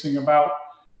producing about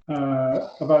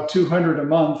 200 a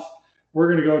month. We're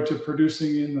going to go to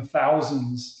producing in the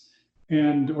thousands,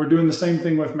 and we're doing the same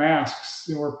thing with masks.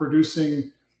 We're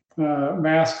producing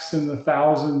masks in the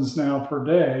thousands now per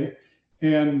day,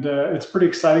 and it's pretty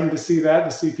exciting to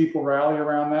see people rally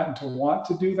around that and to want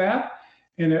to do that.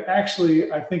 And it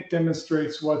actually, I think,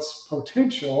 demonstrates what's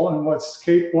potential and what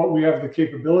we have the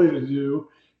capability to do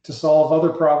to solve other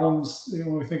problems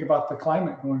when we think about the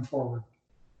climate going forward.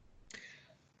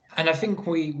 And I think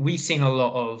we've seen a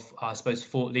lot of, I suppose,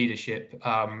 thought leadership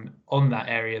on that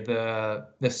area,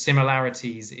 the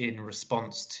similarities in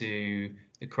response to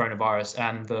the coronavirus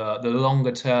and the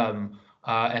longer term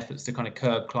efforts to kind of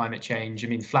curb climate change. I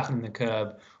mean, flattening the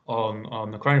curve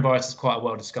on the coronavirus is quite a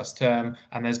well-discussed term,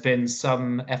 and there's been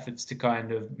some efforts to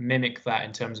kind of mimic that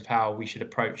in terms of how we should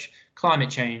approach climate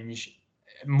change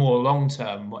more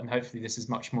long-term, and hopefully this is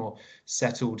much more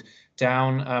settled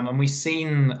down. And we've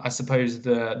seen, I suppose,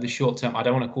 the short-term, I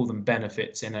don't want to call them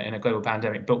benefits in a global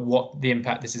pandemic, but what the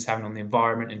impact this is having on the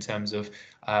environment in terms of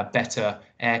better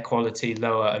air quality,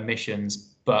 lower emissions.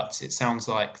 But it sounds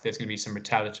like there's going to be some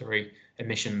retaliatory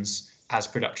emissions as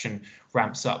production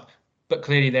ramps up. But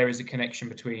clearly there is a connection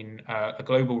between a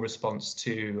global response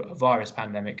to a virus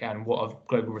pandemic and what a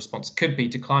global response could be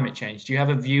to climate change. Do you have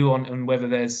a view on whether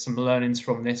there's some learnings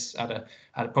from this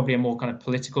at probably a more kind of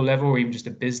political level or even just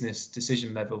a business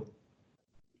decision level?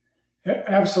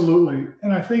 Absolutely.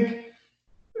 And I think,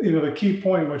 the key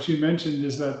point, what you mentioned,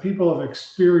 is that people have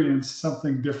experienced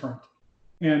something different.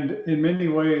 And in many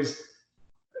ways,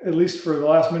 at least for the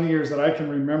last many years that I can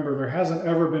remember, there hasn't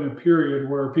ever been a period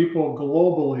where people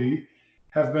globally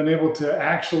have been able to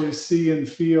actually see and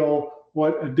feel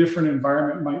what a different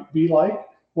environment might be like.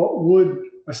 What would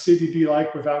a city be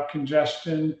like without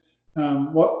congestion?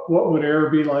 What would air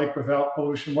be like without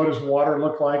pollution? What does water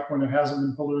look like when it hasn't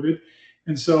been polluted?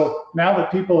 And so now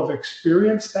that people have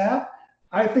experienced that,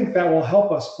 I think that will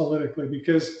help us politically,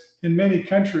 because in many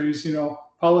countries,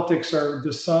 politics are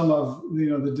the sum of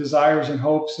the desires and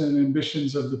hopes and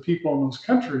ambitions of the people in those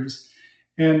countries.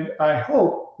 And I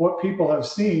hope what people have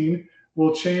seen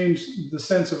will change the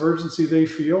sense of urgency they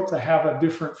feel to have a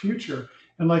different future.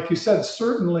 And like you said,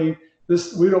 certainly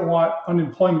we don't want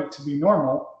unemployment to be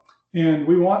normal, and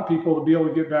we want people to be able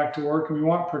to get back to work, and we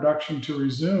want production to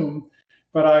resume.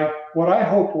 But what I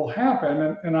hope will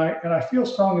happen, and I feel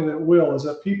strongly that it will, is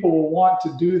that people will want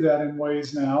to do that in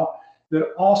ways now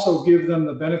that also give them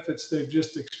the benefits they've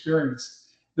just experienced,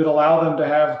 that allow them to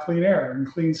have clean air and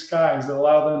clean skies, that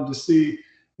allow them to see,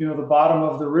 the bottom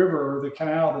of the river or the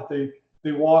canal that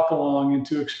they walk along, and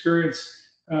to experience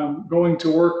going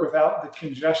to work without the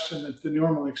congestion that they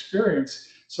normally experience.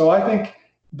 So I think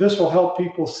this will help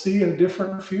people see a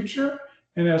different future.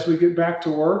 And as we get back to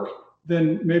work,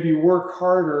 then maybe work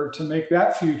harder to make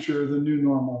that future the new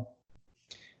normal.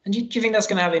 And do you think that's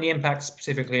going to have any impact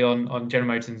specifically on General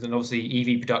Motors and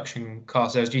obviously EV production, car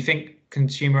sales? Do you think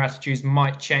consumer attitudes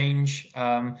might change,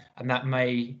 and that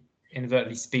may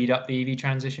inadvertently speed up the EV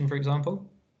transition, for example?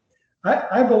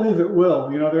 I believe it will.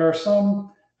 There are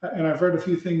some, and I've read a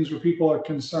few things where people are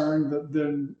concerned that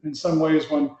then in some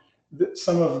ways when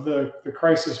some of the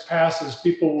crisis passes,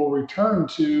 people will return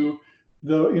to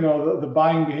the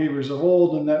buying behaviors of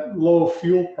old, and that low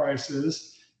fuel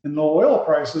prices and low oil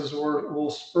prices will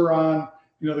spur on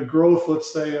the growth,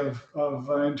 let's say, of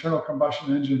internal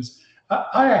combustion engines.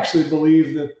 I actually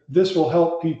believe that this will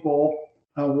help people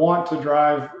want to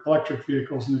drive electric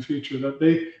vehicles in the future. That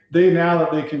they now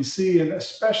that they can see, and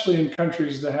especially in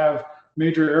countries that have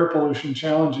major air pollution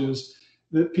challenges,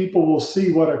 that people will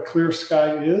see what a clear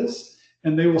sky is,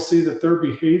 and they will see that their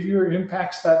behavior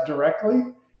impacts that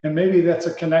directly. And maybe that's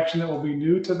a connection that will be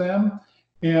new to them,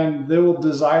 and they will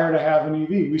desire to have an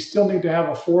EV. We still need to have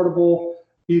affordable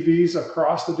EVs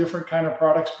across the different kind of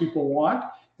products people want.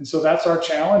 And so that's our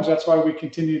challenge. That's why we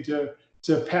continue to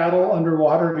paddle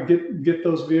underwater to get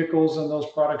those vehicles and those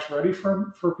products ready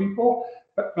for people.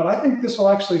 But I think this will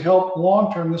actually help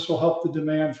long term. This will help the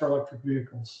demand for electric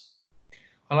vehicles.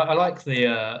 I like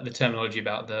the terminology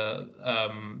about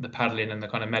the paddling and the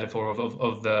kind of metaphor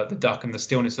of the duck and the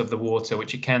stillness of the water,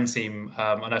 which it can seem.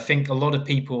 And I think a lot of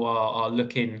people are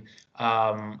looking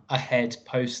ahead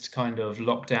post kind of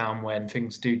lockdown when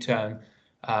things do turn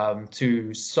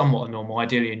to somewhat a normal,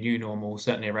 ideally a new normal,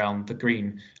 certainly around the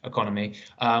green economy.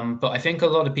 But I think a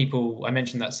lot of people, I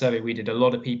mentioned that survey we did, a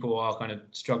lot of people are kind of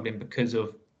struggling because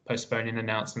of postponing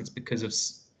announcements, because of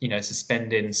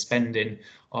suspending spending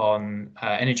on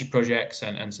energy projects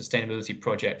and sustainability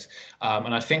projects.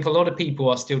 And I think a lot of people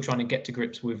are still trying to get to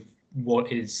grips with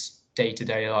what is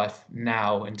day-to-day life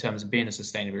now in terms of being a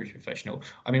sustainability professional.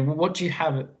 I mean, what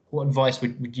advice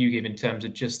would you give in terms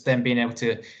of just them being able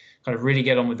to kind of really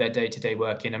get on with their day-to-day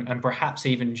working and perhaps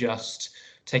even just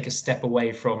take a step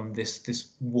away from this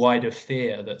wider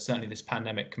fear that certainly this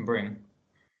pandemic can bring?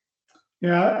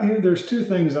 Yeah, there's two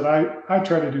things that I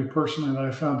try to do personally that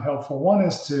I found helpful. One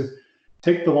is to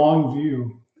take the long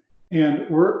view, and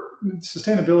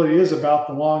sustainability is about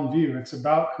the long view. It's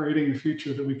about creating a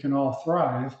future that we can all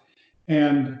thrive.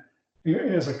 And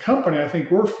as a company, I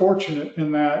think we're fortunate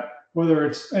in that whether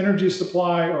it's energy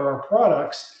supply or our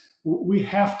products, we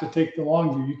have to take the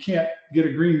long view. You can't get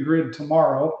a green grid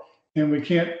tomorrow, and we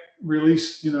can't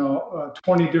release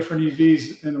 20 different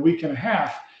EVs in a week and a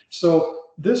half. So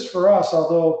this for us,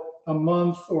 although a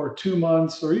month or 2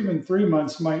 months or even 3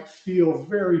 months might feel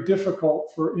very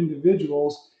difficult for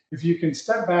individuals, if you can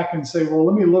step back and say, well,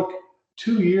 let me look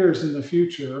 2 years in the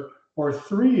future or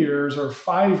 3 years or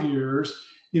 5 years,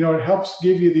 it helps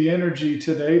give you the energy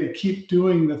today to keep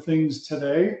doing the things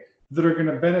today that are going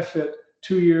to benefit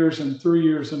 2 years and 3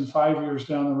 years and 5 years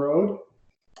down the road.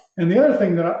 And the other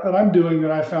thing that I'm doing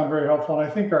that I found very helpful, and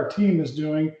I think our team is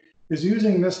doing, is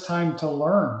using this time to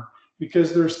learn.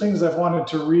 Because there's things I've wanted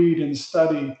to read and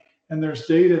study, and there's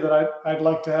data that I'd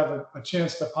like to have a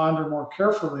chance to ponder more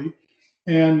carefully.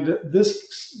 And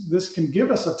this can give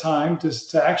us a time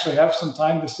to actually have some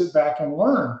time to sit back and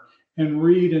learn and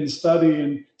read and study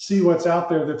and see what's out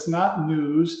there that's not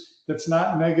news, that's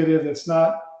not negative, that's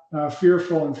not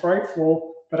fearful and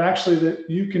frightful, but actually that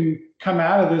you can come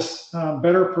out of this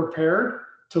better prepared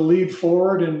to lead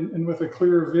forward and with a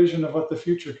clearer vision of what the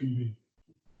future can be.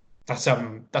 That's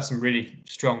some really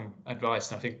strong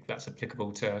advice, and I think that's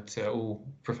applicable to all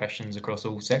professions across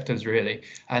all sectors, really.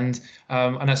 And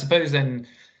I suppose then,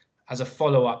 as a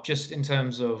follow-up, just in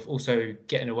terms of also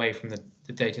getting away from the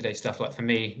day-to-day stuff, like for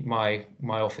me, my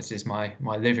office is my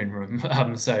living room.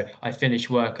 So I finish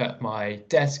work at my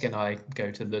desk and I go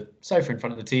to the sofa in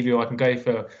front of the TV, or I can go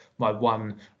for my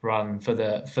one run for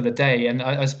the day. And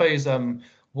I suppose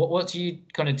what do you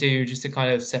kind of do just to kind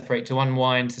of to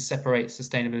unwind, to separate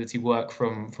sustainability work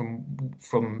from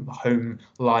home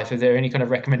life? Are there any kind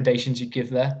of recommendations you give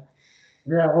there?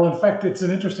 Yeah, well, in fact, it's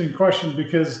an interesting question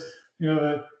because,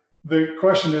 the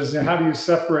question is, how do you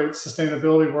separate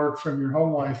sustainability work from your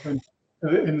home life? And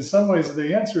in some ways,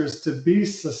 the answer is to be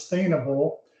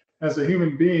sustainable as a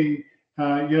human being.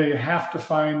 You have to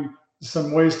find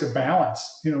some ways to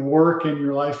balance, work and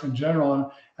your life in general. And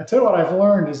I tell you what I've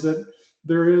learned is that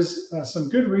there is some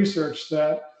good research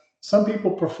that some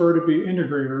people prefer to be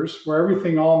integrators, where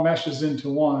everything all meshes into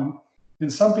one,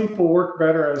 and some people work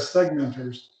better as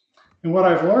segmenters. And what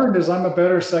I've learned is I'm a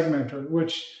better segmenter,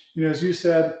 which, as you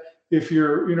said, if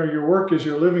your work is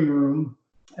your living room,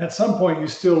 at some point you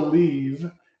still leave.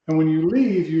 And when you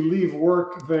leave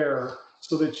work there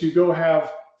so that you go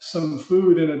have some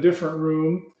food in a different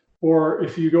room, or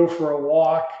if you go for a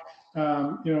walk,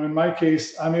 In my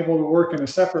case, I'm able to work in a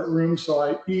separate room, so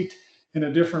I eat in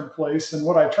a different place. And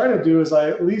what I try to do is I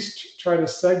at least try to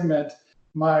segment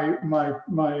my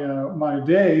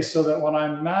day so that when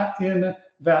I'm not in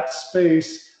that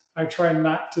space, I try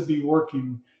not to be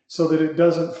working, so that it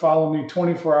doesn't follow me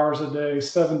 24 hours a day,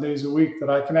 7 days a week, that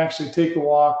I can actually take a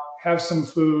walk, have some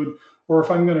food, or if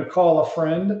I'm going to call a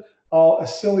friend,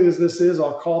 as silly as this is,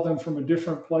 I'll call them from a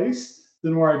different place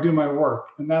than where I do my work.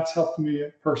 And that's helped me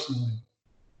personally.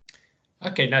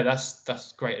 Okay, no,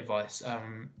 that's great advice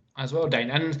as well,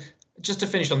 Dane. And just to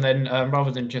finish on then,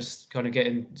 rather than just kind of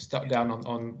getting stuck down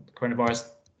on coronavirus,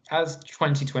 as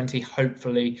 2020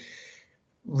 hopefully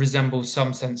resembles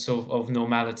some sense of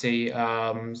normality,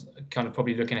 kind of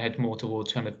probably looking ahead more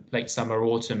towards kind of late summer,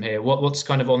 autumn here, what's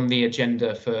kind of on the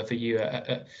agenda for you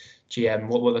at GM?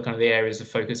 What are the kind of the areas of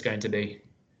focus going to be?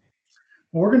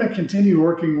 We're going to continue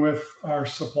working with our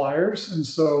suppliers, and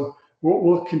so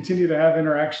we'll continue to have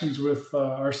interactions with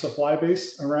our supply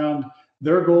base around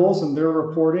their goals and their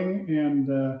reporting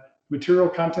and material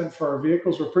content for our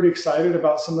vehicles. We're pretty excited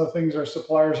about some of the things our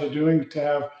suppliers are doing to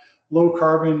have low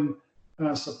carbon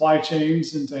supply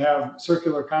chains and to have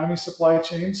circular economy supply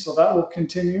chains. So that will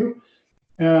continue.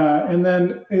 And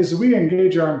then as we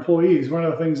engage our employees, one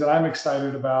of the things that I'm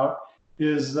excited about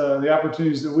is the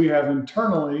opportunities that we have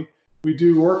internally. We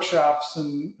do workshops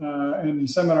and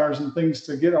seminars and things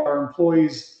to get our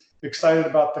employees excited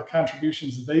about the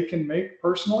contributions they can make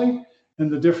personally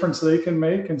and the difference they can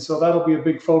make. And so that'll be a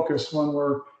big focus when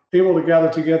we're able to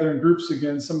gather together in groups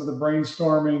again, some of the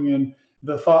brainstorming and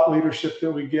the thought leadership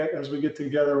that we get as we get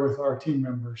together with our team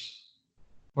members.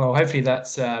 Well, hopefully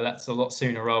that's a lot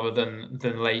sooner rather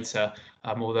than later.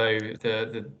 Although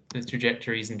the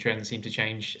trajectories and trends seem to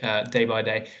change day by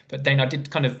day. But Dane, I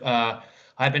did kind of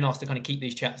I've been asked to kind of keep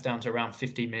these chats down to around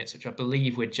 15 minutes, which I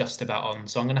believe we're just about on.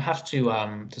 So I'm going to have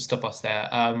to stop us there.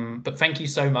 But thank you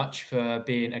so much for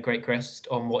being a great guest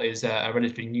on what is a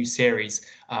relatively new series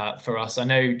for us. I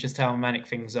know just how manic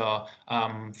things are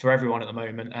for everyone at the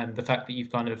moment, and the fact that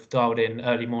you've kind of dialed in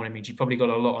early morning means you've probably got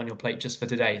a lot on your plate just for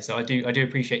today. So I do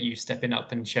appreciate you stepping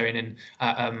up and showing in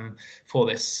for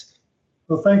this.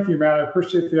 Well, thank you, Matt. I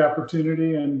appreciate the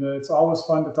opportunity, and it's always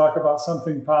fun to talk about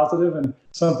something positive and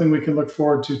something we can look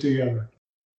forward to together.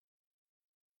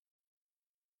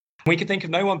 We could think of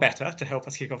no one better to help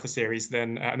us kick off the series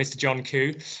than Mr. John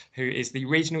Koo, who is the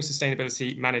Regional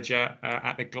Sustainability Manager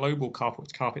at the global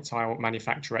carpet tile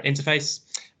manufacturer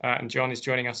Interface. And John is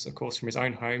joining us, of course, from his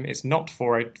own home. It's not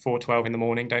 4:12 in the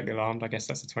morning. Don't be alarmed. I guess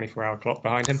that's a 24-hour clock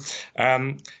behind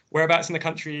him. Whereabouts in the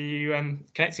country are you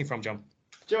connecting from, John?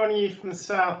 Joining you from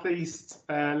southeast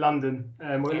London.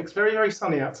 Well, it looks very, very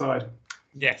sunny outside.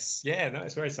 Yes, yeah, no,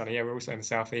 it's very sunny. Yeah, we're also in the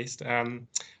southeast.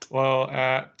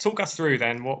 Well, talk us through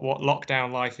then what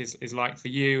lockdown life is like for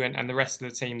you and the rest of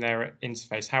the team there at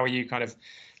Interface. How are you kind of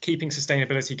keeping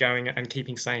sustainability going and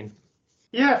keeping sane?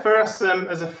 Yeah, for us,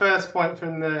 as a first point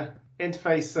from the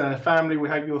Interface family, we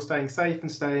hope you're staying safe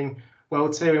and staying well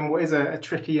too in what is a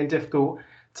tricky and difficult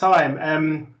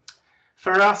time.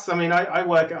 For us, I mean, I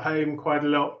work at home quite a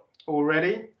lot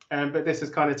already, but this is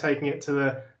kind of taking it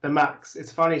to the max.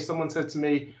 It's funny, someone said to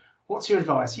me, what's your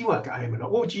advice? You work at home a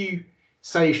lot. What would you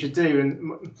say you should do?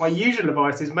 And my usual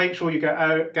advice is make sure you get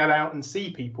out and see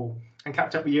people and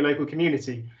catch up with your local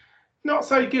community. Not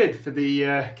so good for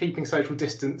the keeping social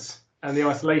distance and the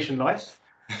isolation life.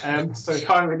 So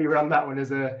can't really run that one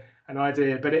as an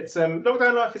idea. But it's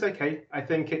lockdown life is okay. I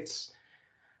think it's,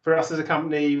 for us as a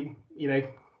company,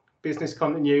 business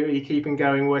continuity, keeping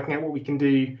going, working out what we can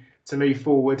do to move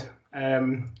forward,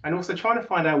 and also trying to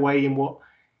find our way in what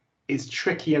is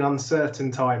tricky and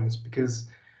uncertain times, because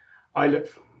I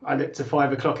look to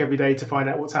 5 o'clock every day to find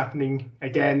out what's happening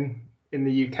again in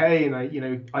the UK, and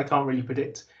I can't really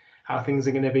predict how things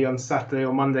are going to be on Saturday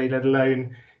or Monday, let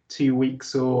alone 2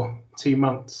 weeks or 2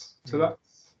 months. So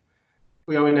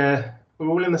we're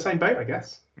all in the same boat, I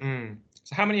guess.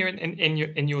 So how many are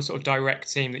in your sort of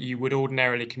direct team that you would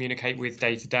ordinarily communicate with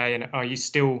day to day, and are you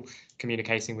still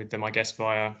communicating with them, I guess,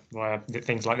 via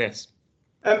things like this?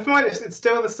 For mine, it's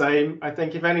still the same. I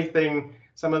think if anything,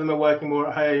 some of them are working more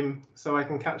at home, so I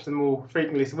can catch them more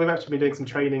frequently. So we've actually been doing some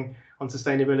training on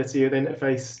sustainability with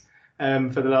Interface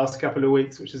for the last couple of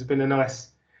weeks, which has been a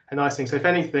nice thing. So if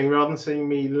anything, rather than seeing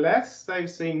me less, they've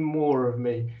seen more of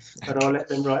me. But I'll let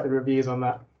them write the reviews on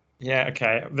that. Yeah,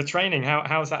 okay. The training,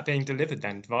 how is that being delivered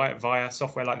then? Via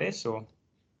software like this, or?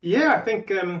 Yeah, I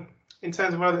think in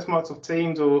terms of whether it's Microsoft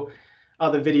Teams or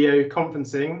other video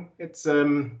conferencing, it's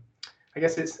I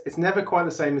guess it's never quite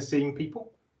the same as seeing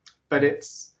people, but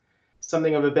it's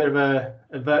something of a bit of a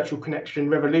virtual connection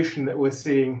revolution that we're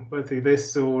seeing, whether through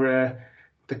this or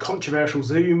the controversial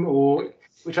Zoom or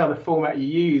which other format you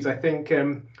use. I think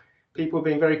people are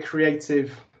being very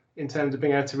creative in terms of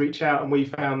being able to reach out, and we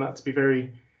found that to be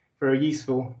very, very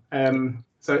useful.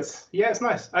 So it's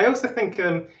nice. I also think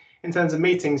in terms of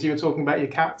meetings, you were talking about your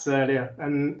cats earlier,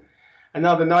 and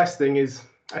another nice thing is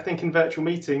I think in virtual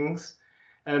meetings,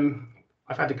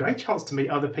 I've had a great chance to meet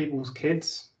other people's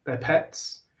kids, their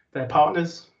pets, their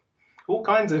partners, all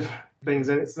kinds of things,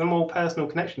 and it's a more personal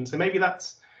connection. So maybe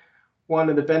that's one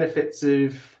of the benefits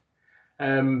of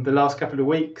the last couple of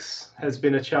weeks, has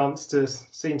been a chance to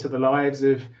see into the lives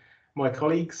of my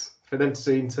colleagues, for them to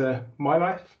see into my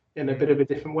life in a bit of a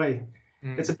different way.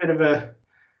 It's a bit of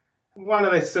one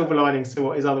of those silver linings to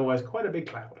what is otherwise quite a big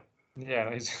cloud. Yeah,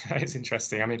 that is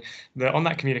interesting. I mean, on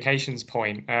that communications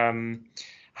point,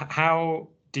 how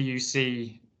do you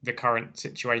see the current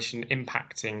situation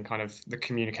impacting kind of the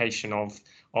communication of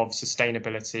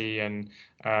sustainability and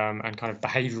kind of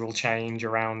behavioural change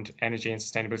around energy and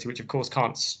sustainability, which of course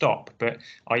can't stop? But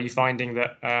are you finding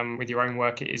that with your own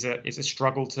work, it is a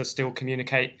struggle to still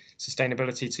communicate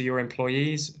sustainability to your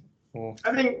employees? Or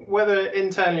I think whether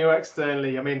internally or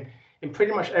externally, I mean, in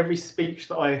pretty much every speech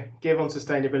that I give on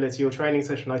sustainability or training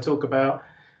session, I talk about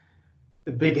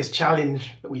the biggest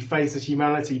challenge that we face as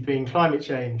humanity being climate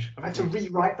change. I've had to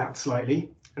rewrite that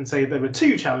slightly and say there are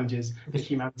two challenges that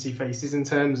humanity faces in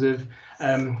terms of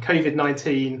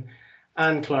COVID-19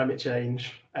 and climate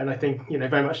change. And I think,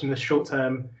 very much in the short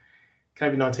term,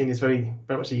 COVID-19 is very,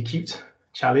 very much the acute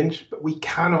challenge, but we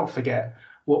cannot forget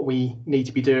what we need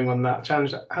to be doing on that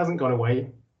challenge that hasn't gone away,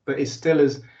 but is still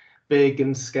as big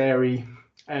and scary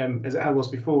as it was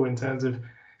before in terms of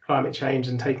climate change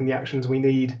and taking the actions we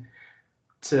need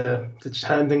to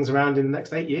turn things around in the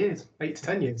next 8 to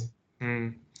 10 years.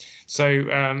 So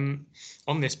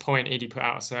on this point, Edie put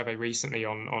out a survey recently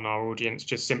on our audience,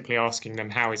 just simply asking them,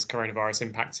 how is coronavirus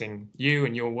impacting you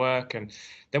and your work? And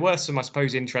there were some, I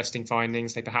suppose, interesting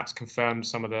findings. They perhaps confirmed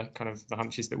some of the kind of the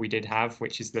hunches that we did have,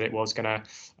 which is that it was going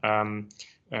to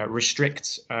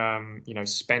restrict,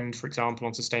 spend, for example,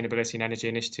 on sustainability and energy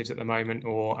initiatives at the moment,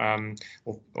 or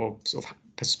sort of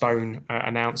postpone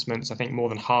announcements. I think more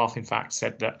than half, in fact,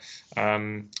 said that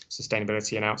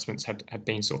sustainability announcements had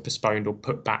been sort of postponed or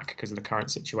put back because of the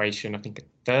current situation. I think a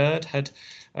third had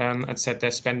said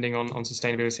their spending on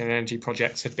sustainability and energy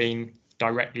projects had been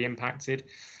directly impacted.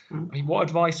 I mean, what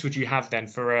advice would you have then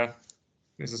for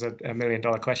this is a $1 million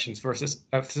question, for a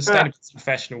sustainability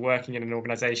professional working in an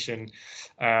organisation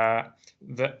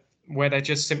where they're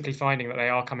just simply finding that they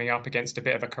are coming up against a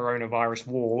bit of a coronavirus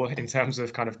wall in terms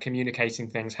of kind of communicating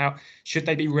things? How should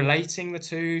they be relating the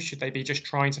two? Should they be just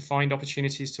trying to find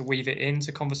opportunities to weave it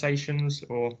into conversations?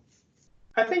 Or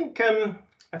I think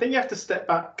you have to step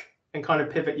back and kind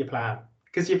of pivot your plan,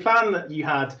 because your plan that you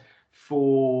had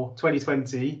for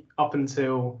 2020 up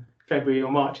until February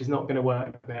or March is not going to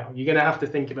work now. You're going to have to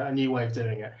think about a new way of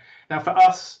doing it. Now, for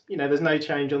us, there's no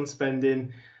change on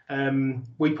spending.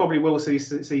 We probably will see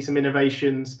some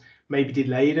innovations, maybe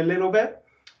delayed a little bit.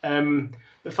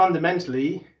 But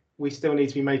fundamentally, we still need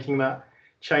to be making that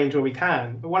change where we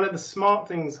can. But one of the smart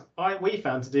things we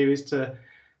found to do is to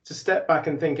step back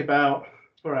and think about,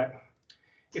 all right,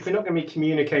 if we're not going to be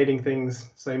communicating things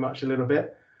so much a little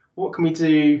bit, what can we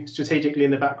do strategically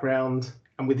in the background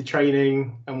and with the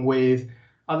training and with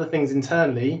other things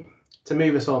internally to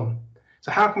move us on?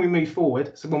 So how can we move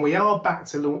forward? So when we are back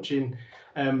to launching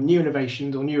new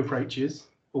innovations or new approaches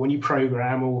or a new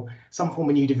program or some form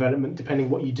of new development, depending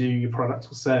what you do, your product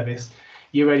or service,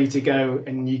 you're ready to go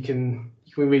and you can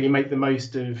really make the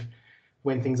most of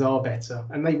when things are better.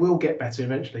 And they will get better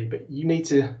eventually, but you need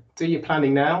to do your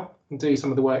planning now and do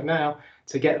some of the work now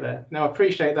to get there. Now, I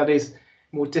appreciate that is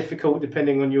more difficult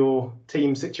depending on your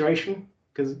team situation,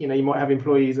 because you might have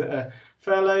employees that are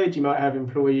furloughed, you might have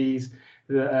employees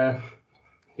that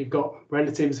you've got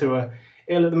relatives who are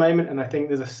ill at the moment, and I think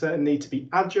there's a certain need to be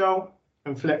agile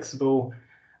and flexible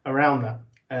around that.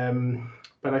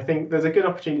 But I think there's a good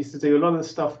opportunity to do a lot of the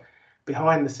stuff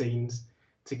behind the scenes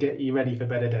to get you ready for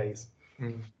better days.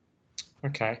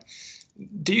 Okay.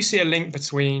 Do you see a link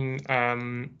between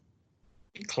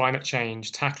climate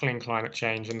change, tackling climate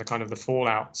change, and the kind of the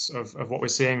fallouts of what we're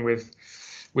seeing with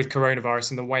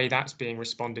coronavirus and the way that's being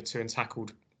responded to and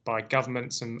tackled by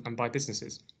governments and by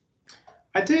businesses?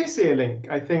 I do see a link.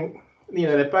 I think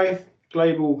they're both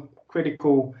global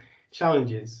critical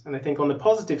challenges, and I think on the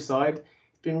positive side,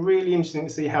 it's been really interesting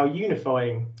to see how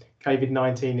unifying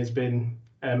COVID-19 has been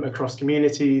across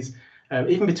communities,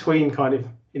 even between kind of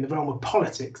in the realm of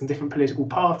politics and different political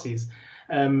parties.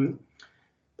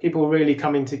 People are really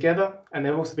coming together, and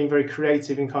they've also been very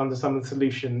creative in kind of some of the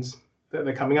solutions that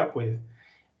they're coming up with.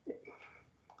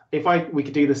 if we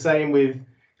could do the same with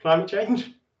climate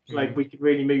change, like we could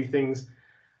really move things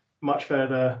much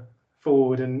further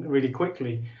forward and really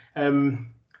quickly.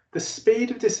 The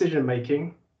speed of decision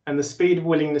making and the speed of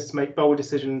willingness to make bold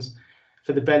decisions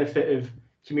for the benefit of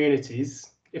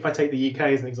communities, if I take the UK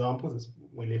as an example, as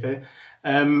we live here,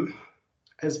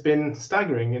 has been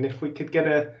staggering. And if we could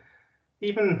get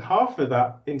even half of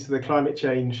that into the climate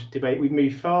change debate, we'd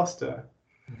move faster.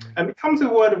 And it comes with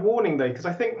a word of warning though, because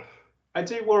I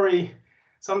do worry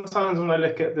sometimes when I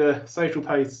look at the social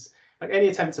posts, like any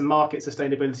attempt to market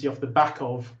sustainability off the back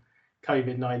of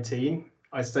COVID-19,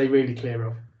 I stay really clear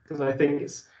of, because I think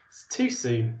it's too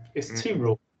soon, it's too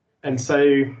raw. And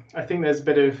so I think there's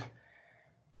got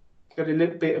a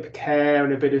little bit of care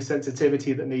and a bit of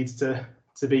sensitivity that needs to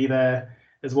be there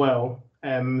as well.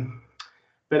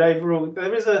 But overall,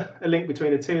 there is a link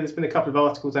between the two. There's been a couple of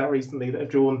articles out recently that have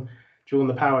drawn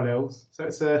the parallels. So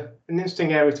it's an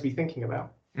interesting area to be thinking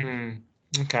about.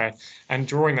 Okay, and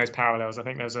drawing those parallels, I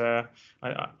think there's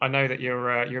I know that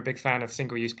you're a big fan of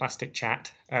single-use plastic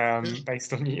chat,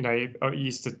 based on, you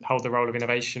used to hold the role of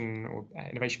innovation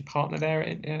partner there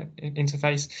in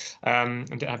Interface,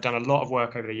 and have done a lot of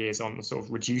work over the years on sort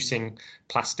of reducing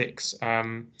plastics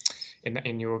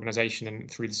in your organization and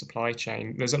through the supply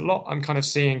chain. There's a lot I'm kind of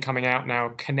seeing coming out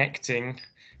now connecting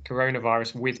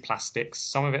coronavirus with plastics,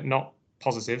 some of it not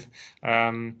positive.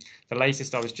 The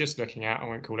latest I was just looking at, I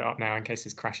won't call it up now in case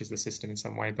this crashes the system in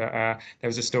some way, but there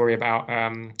was a story about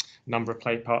a number of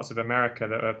parts of America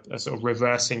that are sort of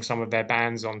reversing some of their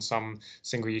bans on some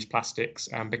single-use plastics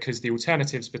because the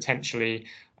alternatives potentially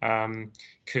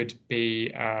could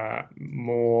be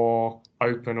more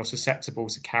open or susceptible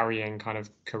to carrying kind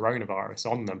of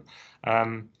coronavirus on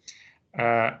them.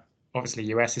 Obviously,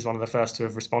 US is one of the first to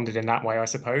have responded in that way, I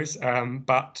suppose.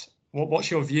 But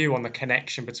what's your view on the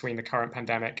connection between the current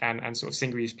pandemic and sort of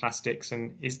single-use plastics?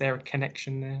 And is there a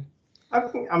connection there?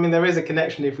 I mean, there is a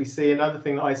connection if we see. Another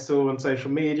thing that I saw on social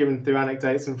media and through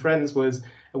anecdotes and friends was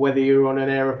whether you were on an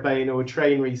aeroplane or a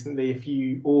train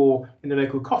recently, or in a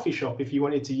local coffee shop, if you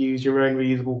wanted to use your own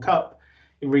reusable cup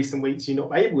in recent weeks, you're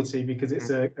not able to because it's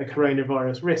a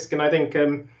coronavirus risk. And I think,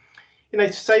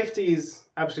 safety is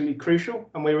absolutely crucial,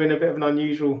 and we're in a bit of an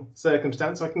unusual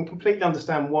circumstance. So I can completely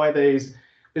understand why those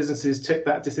businesses took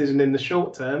that decision in the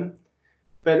short term,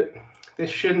 but this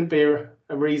shouldn't be a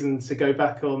reason to go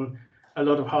back on a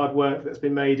lot of hard work that's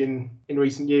been made in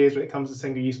recent years when it comes to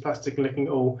single-use plastic and looking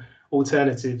at all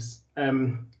alternatives.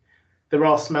 There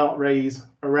are smart ways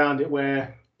around it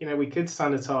where we could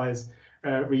sanitize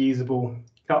reusable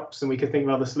cups, and we could think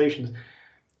of other solutions.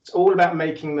 It's all about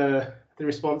making the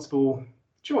responsible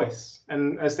choice.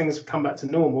 And as things come back to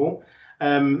normal,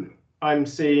 I'm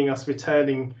seeing us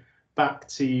returning back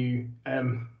to a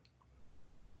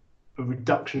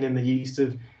reduction in the use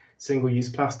of single-use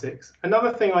plastics.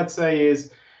 Another thing I'd say is,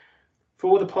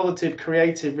 for all the positive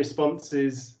creative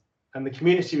responses and the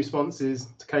community responses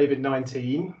to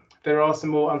COVID-19, there are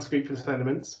some more unscrupulous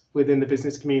elements within the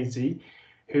business community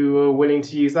who are willing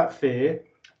to use that fear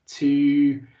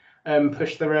to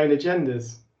push their own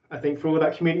agendas. I think for all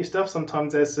that community stuff,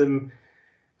 sometimes there's some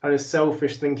kind of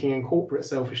selfish thinking and corporate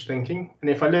selfish thinking.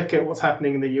 And if I look at what's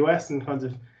happening in the US and kind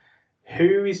of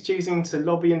who is choosing to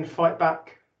lobby and fight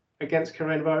back against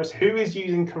coronavirus, who is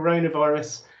using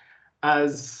coronavirus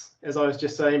as I was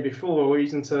just saying before, or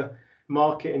using to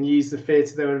market and use the fear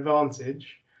to their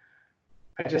advantage,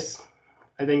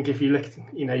 I think if you look,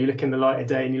 you look in the light of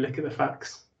day and you look at the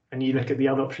facts and you look at the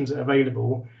other options that are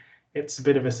available, it's a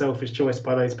bit of a selfish choice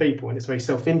by those people, and it's a very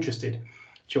self-interested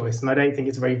choice. And I don't think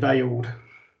it's very veiled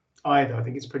either. I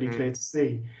think it's pretty clear to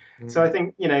see. So I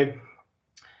think,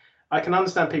 I can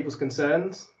understand people's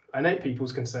concerns. I know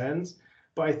people's concerns,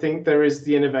 but I think there is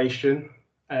the innovation.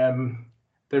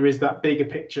 There is that bigger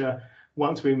picture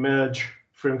once we emerge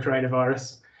from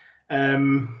coronavirus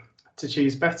to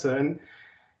choose better. And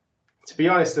to be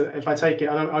honest, if I take it,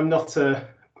 I'm not a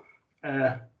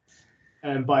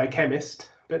biochemist,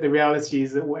 but the reality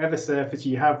is that whatever surface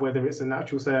you have, whether it's a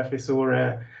natural surface or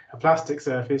a plastic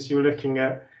surface, you're looking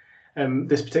at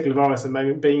this particular virus at the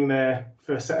moment being there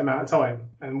for a set amount of time.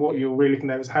 And what you're really looking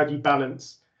at is how do you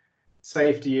balance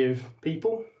safety of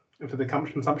people and for the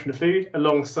consumption of food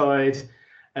alongside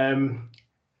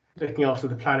looking after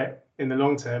the planet in the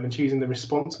long term and choosing the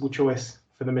responsible choice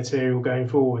for the material going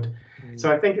forward.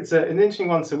 So I think it's an interesting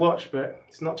one to watch, but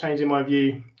it's not changing my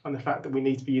view on the fact that we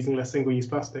need to be using less single-use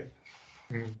plastic.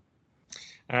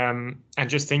 And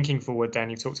just thinking forward, Dan,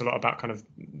 you've talked a lot about kind of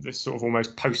this sort of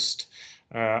almost post,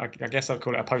 I guess I'd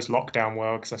call it a post-lockdown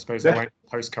world, because I suppose it won't be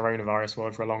a post-coronavirus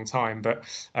world for a long time. But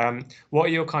what are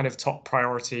your kind of top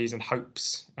priorities and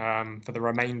hopes for the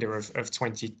remainder of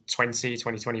 2020,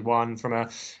 2021 from a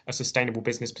sustainable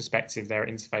business perspective there at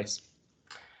Interface?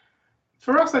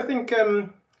 For us, I think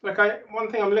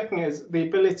one thing I'm looking at is the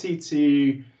ability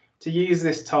to use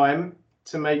this time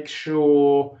to make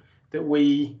sure that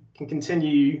we can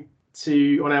continue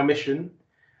on our mission,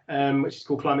 which is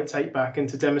called Climate Take Back, and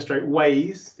to demonstrate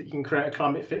ways that you can create a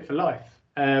climate fit for life.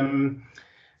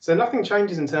 So nothing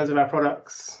changes in terms of our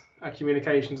products, our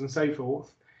communications, and so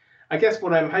forth. I guess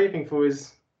what I'm hoping for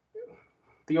is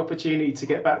the opportunity to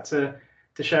get back to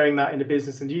sharing that in a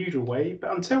business as usual way.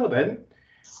 But until then,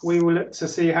 we will look to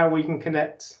see how we can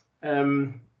connect.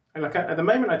 And at the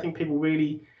moment, I think people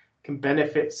really can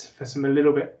benefit from a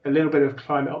little bit of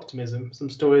climate optimism, some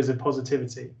stories of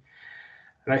positivity.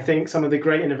 And I think some of the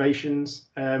great innovations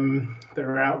that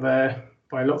are out there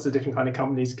by lots of different kind of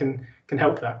companies can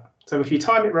help that. So if you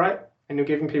time it right and you're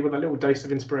giving people that little dose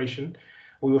of inspiration,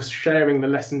 or you're sharing the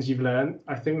lessons you've learned,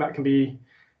 I think that can be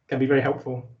very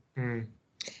helpful.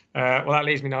 Well, that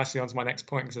leads me nicely on to my next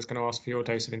point, because I was going to ask for your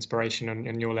dose of inspiration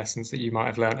and your lessons that you might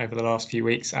have learned over the last few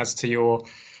weeks as to your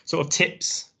sort of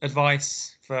tips,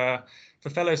 advice for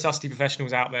fellow susty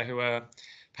professionals out there who are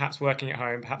perhaps working at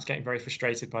home, perhaps getting very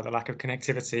frustrated by the lack of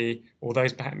connectivity, or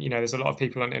those, there's a lot of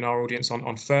people in our audience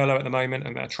on furlough at the moment,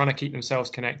 and they're trying to keep themselves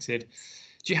connected.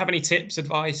 Do you have any tips,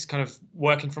 advice, kind of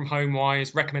working from home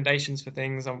wise, recommendations for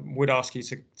things? I would ask you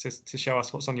to show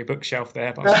us what's on your bookshelf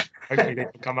there, but hopefully they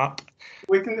can come up.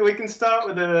 We can start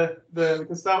with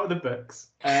the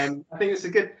books. I think it's a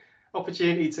good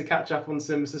opportunity to catch up on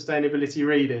some sustainability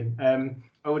reading.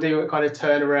 I will do a kind of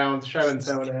turnaround show and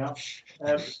tell now.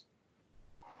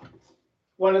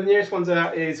 One of the newest ones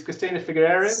out is Cristina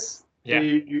Figueres,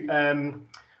 who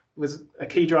was a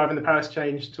key driver in the Paris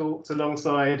Change talks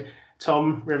alongside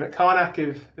Tom Rivett-Carnac,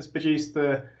 who has produced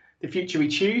the Future We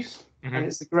Choose. And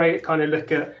it's a great kind of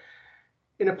look at,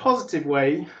 in a positive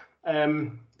way,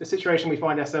 the situation we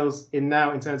find ourselves in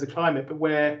now in terms of climate, but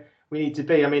where we need to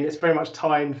be. I mean, it's very much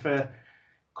timed for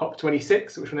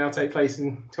COP26, which will now take place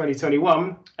in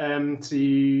 2021.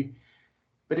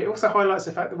 But it also highlights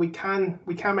the fact that we can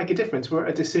make a difference. We're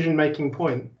at a decision-making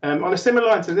point. On a similar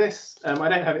line to this, I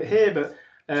don't have it here, but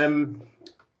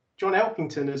John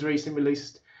Elkington has recently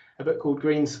released a book called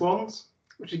Green Swans,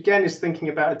 which again is thinking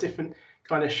about a different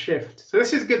kind of shift. So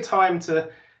this is a good time to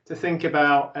think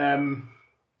about kind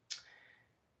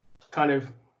of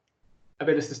a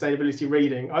bit of sustainability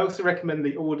reading. I also recommend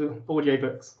the audio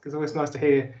books, because it's always nice to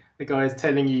hear the guys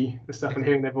telling you the stuff and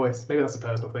hearing their voice. Maybe that's a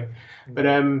personal thing, but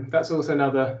that's also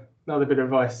another bit of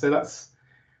advice. So that's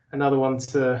another one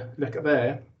to look at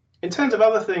there. In terms of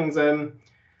other things,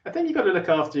 I think you've got to look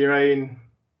after your own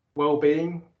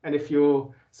well-being, and if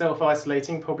you're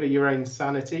self-isolating, probably your own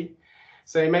sanity.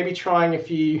 So maybe trying a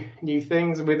few new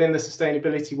things within the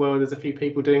sustainability world. There's a few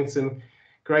people doing some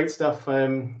great stuff.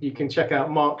 You can check out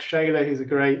Mark Shaler, who's a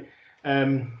great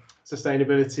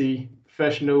sustainability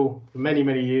professional for many,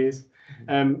 many years,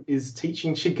 is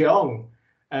teaching Qigong,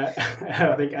 I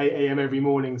think 8 a.m. every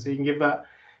morning. So you can give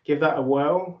that a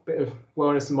whirl, bit of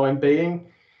wellness and mind being.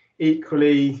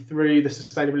 Equally, through the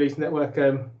Sustainability Network,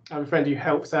 I have a friend who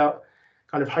helps out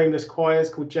kind of homeless choirs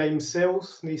called James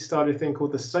Sills, and he started a thing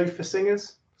called the Sofa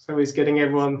Singers. So he's getting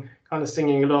everyone kind of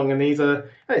singing along, and these are,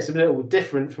 it's a little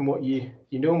different from what you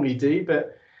normally do,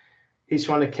 but he's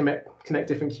trying to connect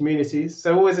different communities.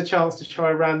 So always a chance to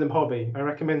try a random hobby. I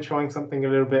recommend trying something a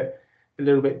little bit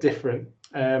different.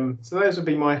 So those would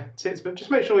be my tips, but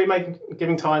just make sure you're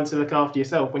giving time to look after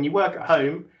yourself. When you work at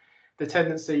home, the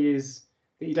tendency is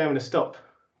that you don't want to stop.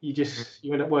 You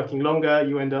end up working longer.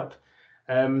 You end up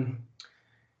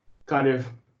kind of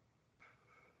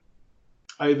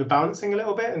overbalancing a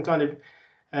little bit, and kind of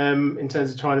in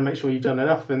terms of trying to make sure you've done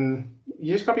enough. And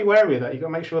you just got to be wary of that. You've got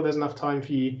to make sure there's enough time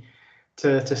for you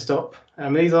to stop.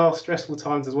 These are stressful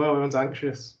times as well. Everyone's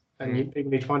anxious, and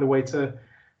people need to find a way to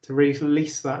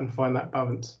release that and find that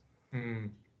balance.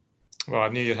 Well, I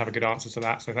knew you'd have a good answer to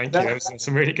that, so thank you. Those are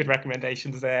some really good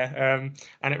recommendations there.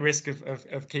 And at risk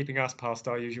of keeping us past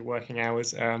our usual working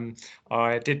hours,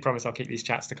 I did promise I'll keep these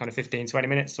chats to kind of 15-20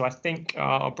 minutes, so I think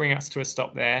I'll bring us to a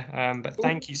stop there. But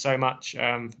thank you so much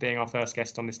for being our first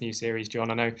guest on this new series,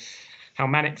 John. I know how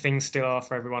manic things still are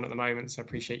for everyone at the moment, so I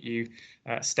appreciate you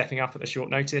stepping up at the short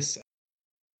notice.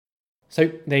 So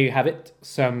there you have it,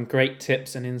 some great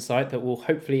tips and insight that will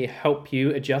hopefully help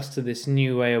you adjust to this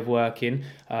new way of working,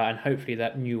 and hopefully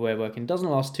that new way of working doesn't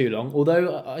last too long,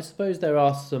 although I suppose there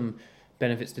are some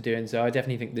benefits to doing so. I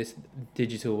definitely think this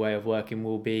digital way of working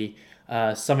will be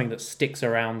something that sticks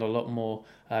around, a lot more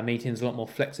meetings, a lot more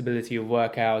flexibility of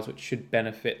work hours, which should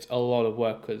benefit a lot of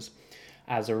workers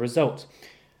as a result.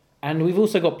 And we've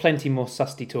also got plenty more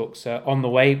Susty Talks on the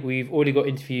way. We've already got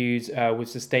interviews with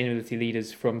sustainability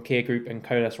leaders from Kier Group and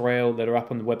Colas Rail that are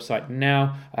up on the website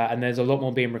now, and there's a lot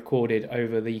more being recorded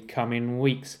over the coming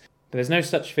weeks. But there's no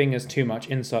such thing as too much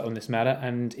insight on this matter,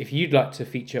 and if you'd like to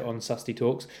feature on Susty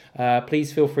Talks,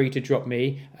 please feel free to drop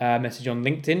me a message on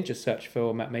LinkedIn. Just search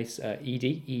for Matt Mace,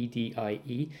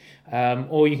 E-D-I-E,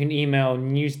 or you can email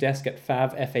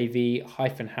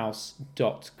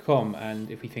newsdesk@fav-house.com,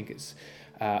 and if we think it's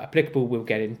applicable, we'll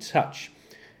get in touch.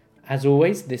 As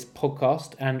always, this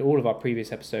podcast and all of our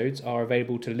previous episodes are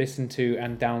available to listen to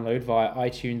and download via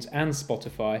iTunes and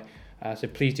Spotify. So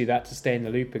please do that to stay in the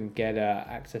loop and get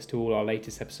access to all our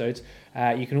latest episodes.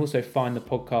 You can also find the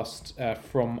podcast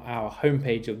from our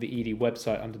homepage of the ED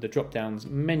website under the drop-downs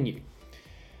menu.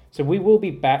 So we will be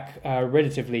back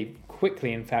relatively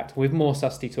quickly, in fact, with more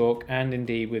Susty Talk and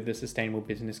indeed with the Sustainable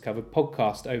Business Covered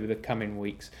podcast over the coming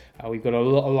weeks. We've got a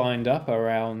lot lined up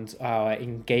around our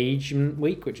engagement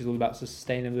week, which is all about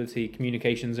sustainability,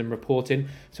 communications and reporting.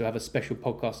 So we'll have a special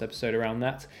podcast episode around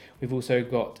that. We've also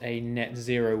got a net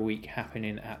zero week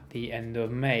happening at the end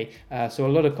of May. So a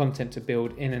lot of content to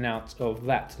build in and out of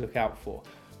that to look out for.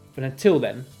 But until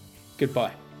then,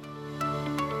 goodbye.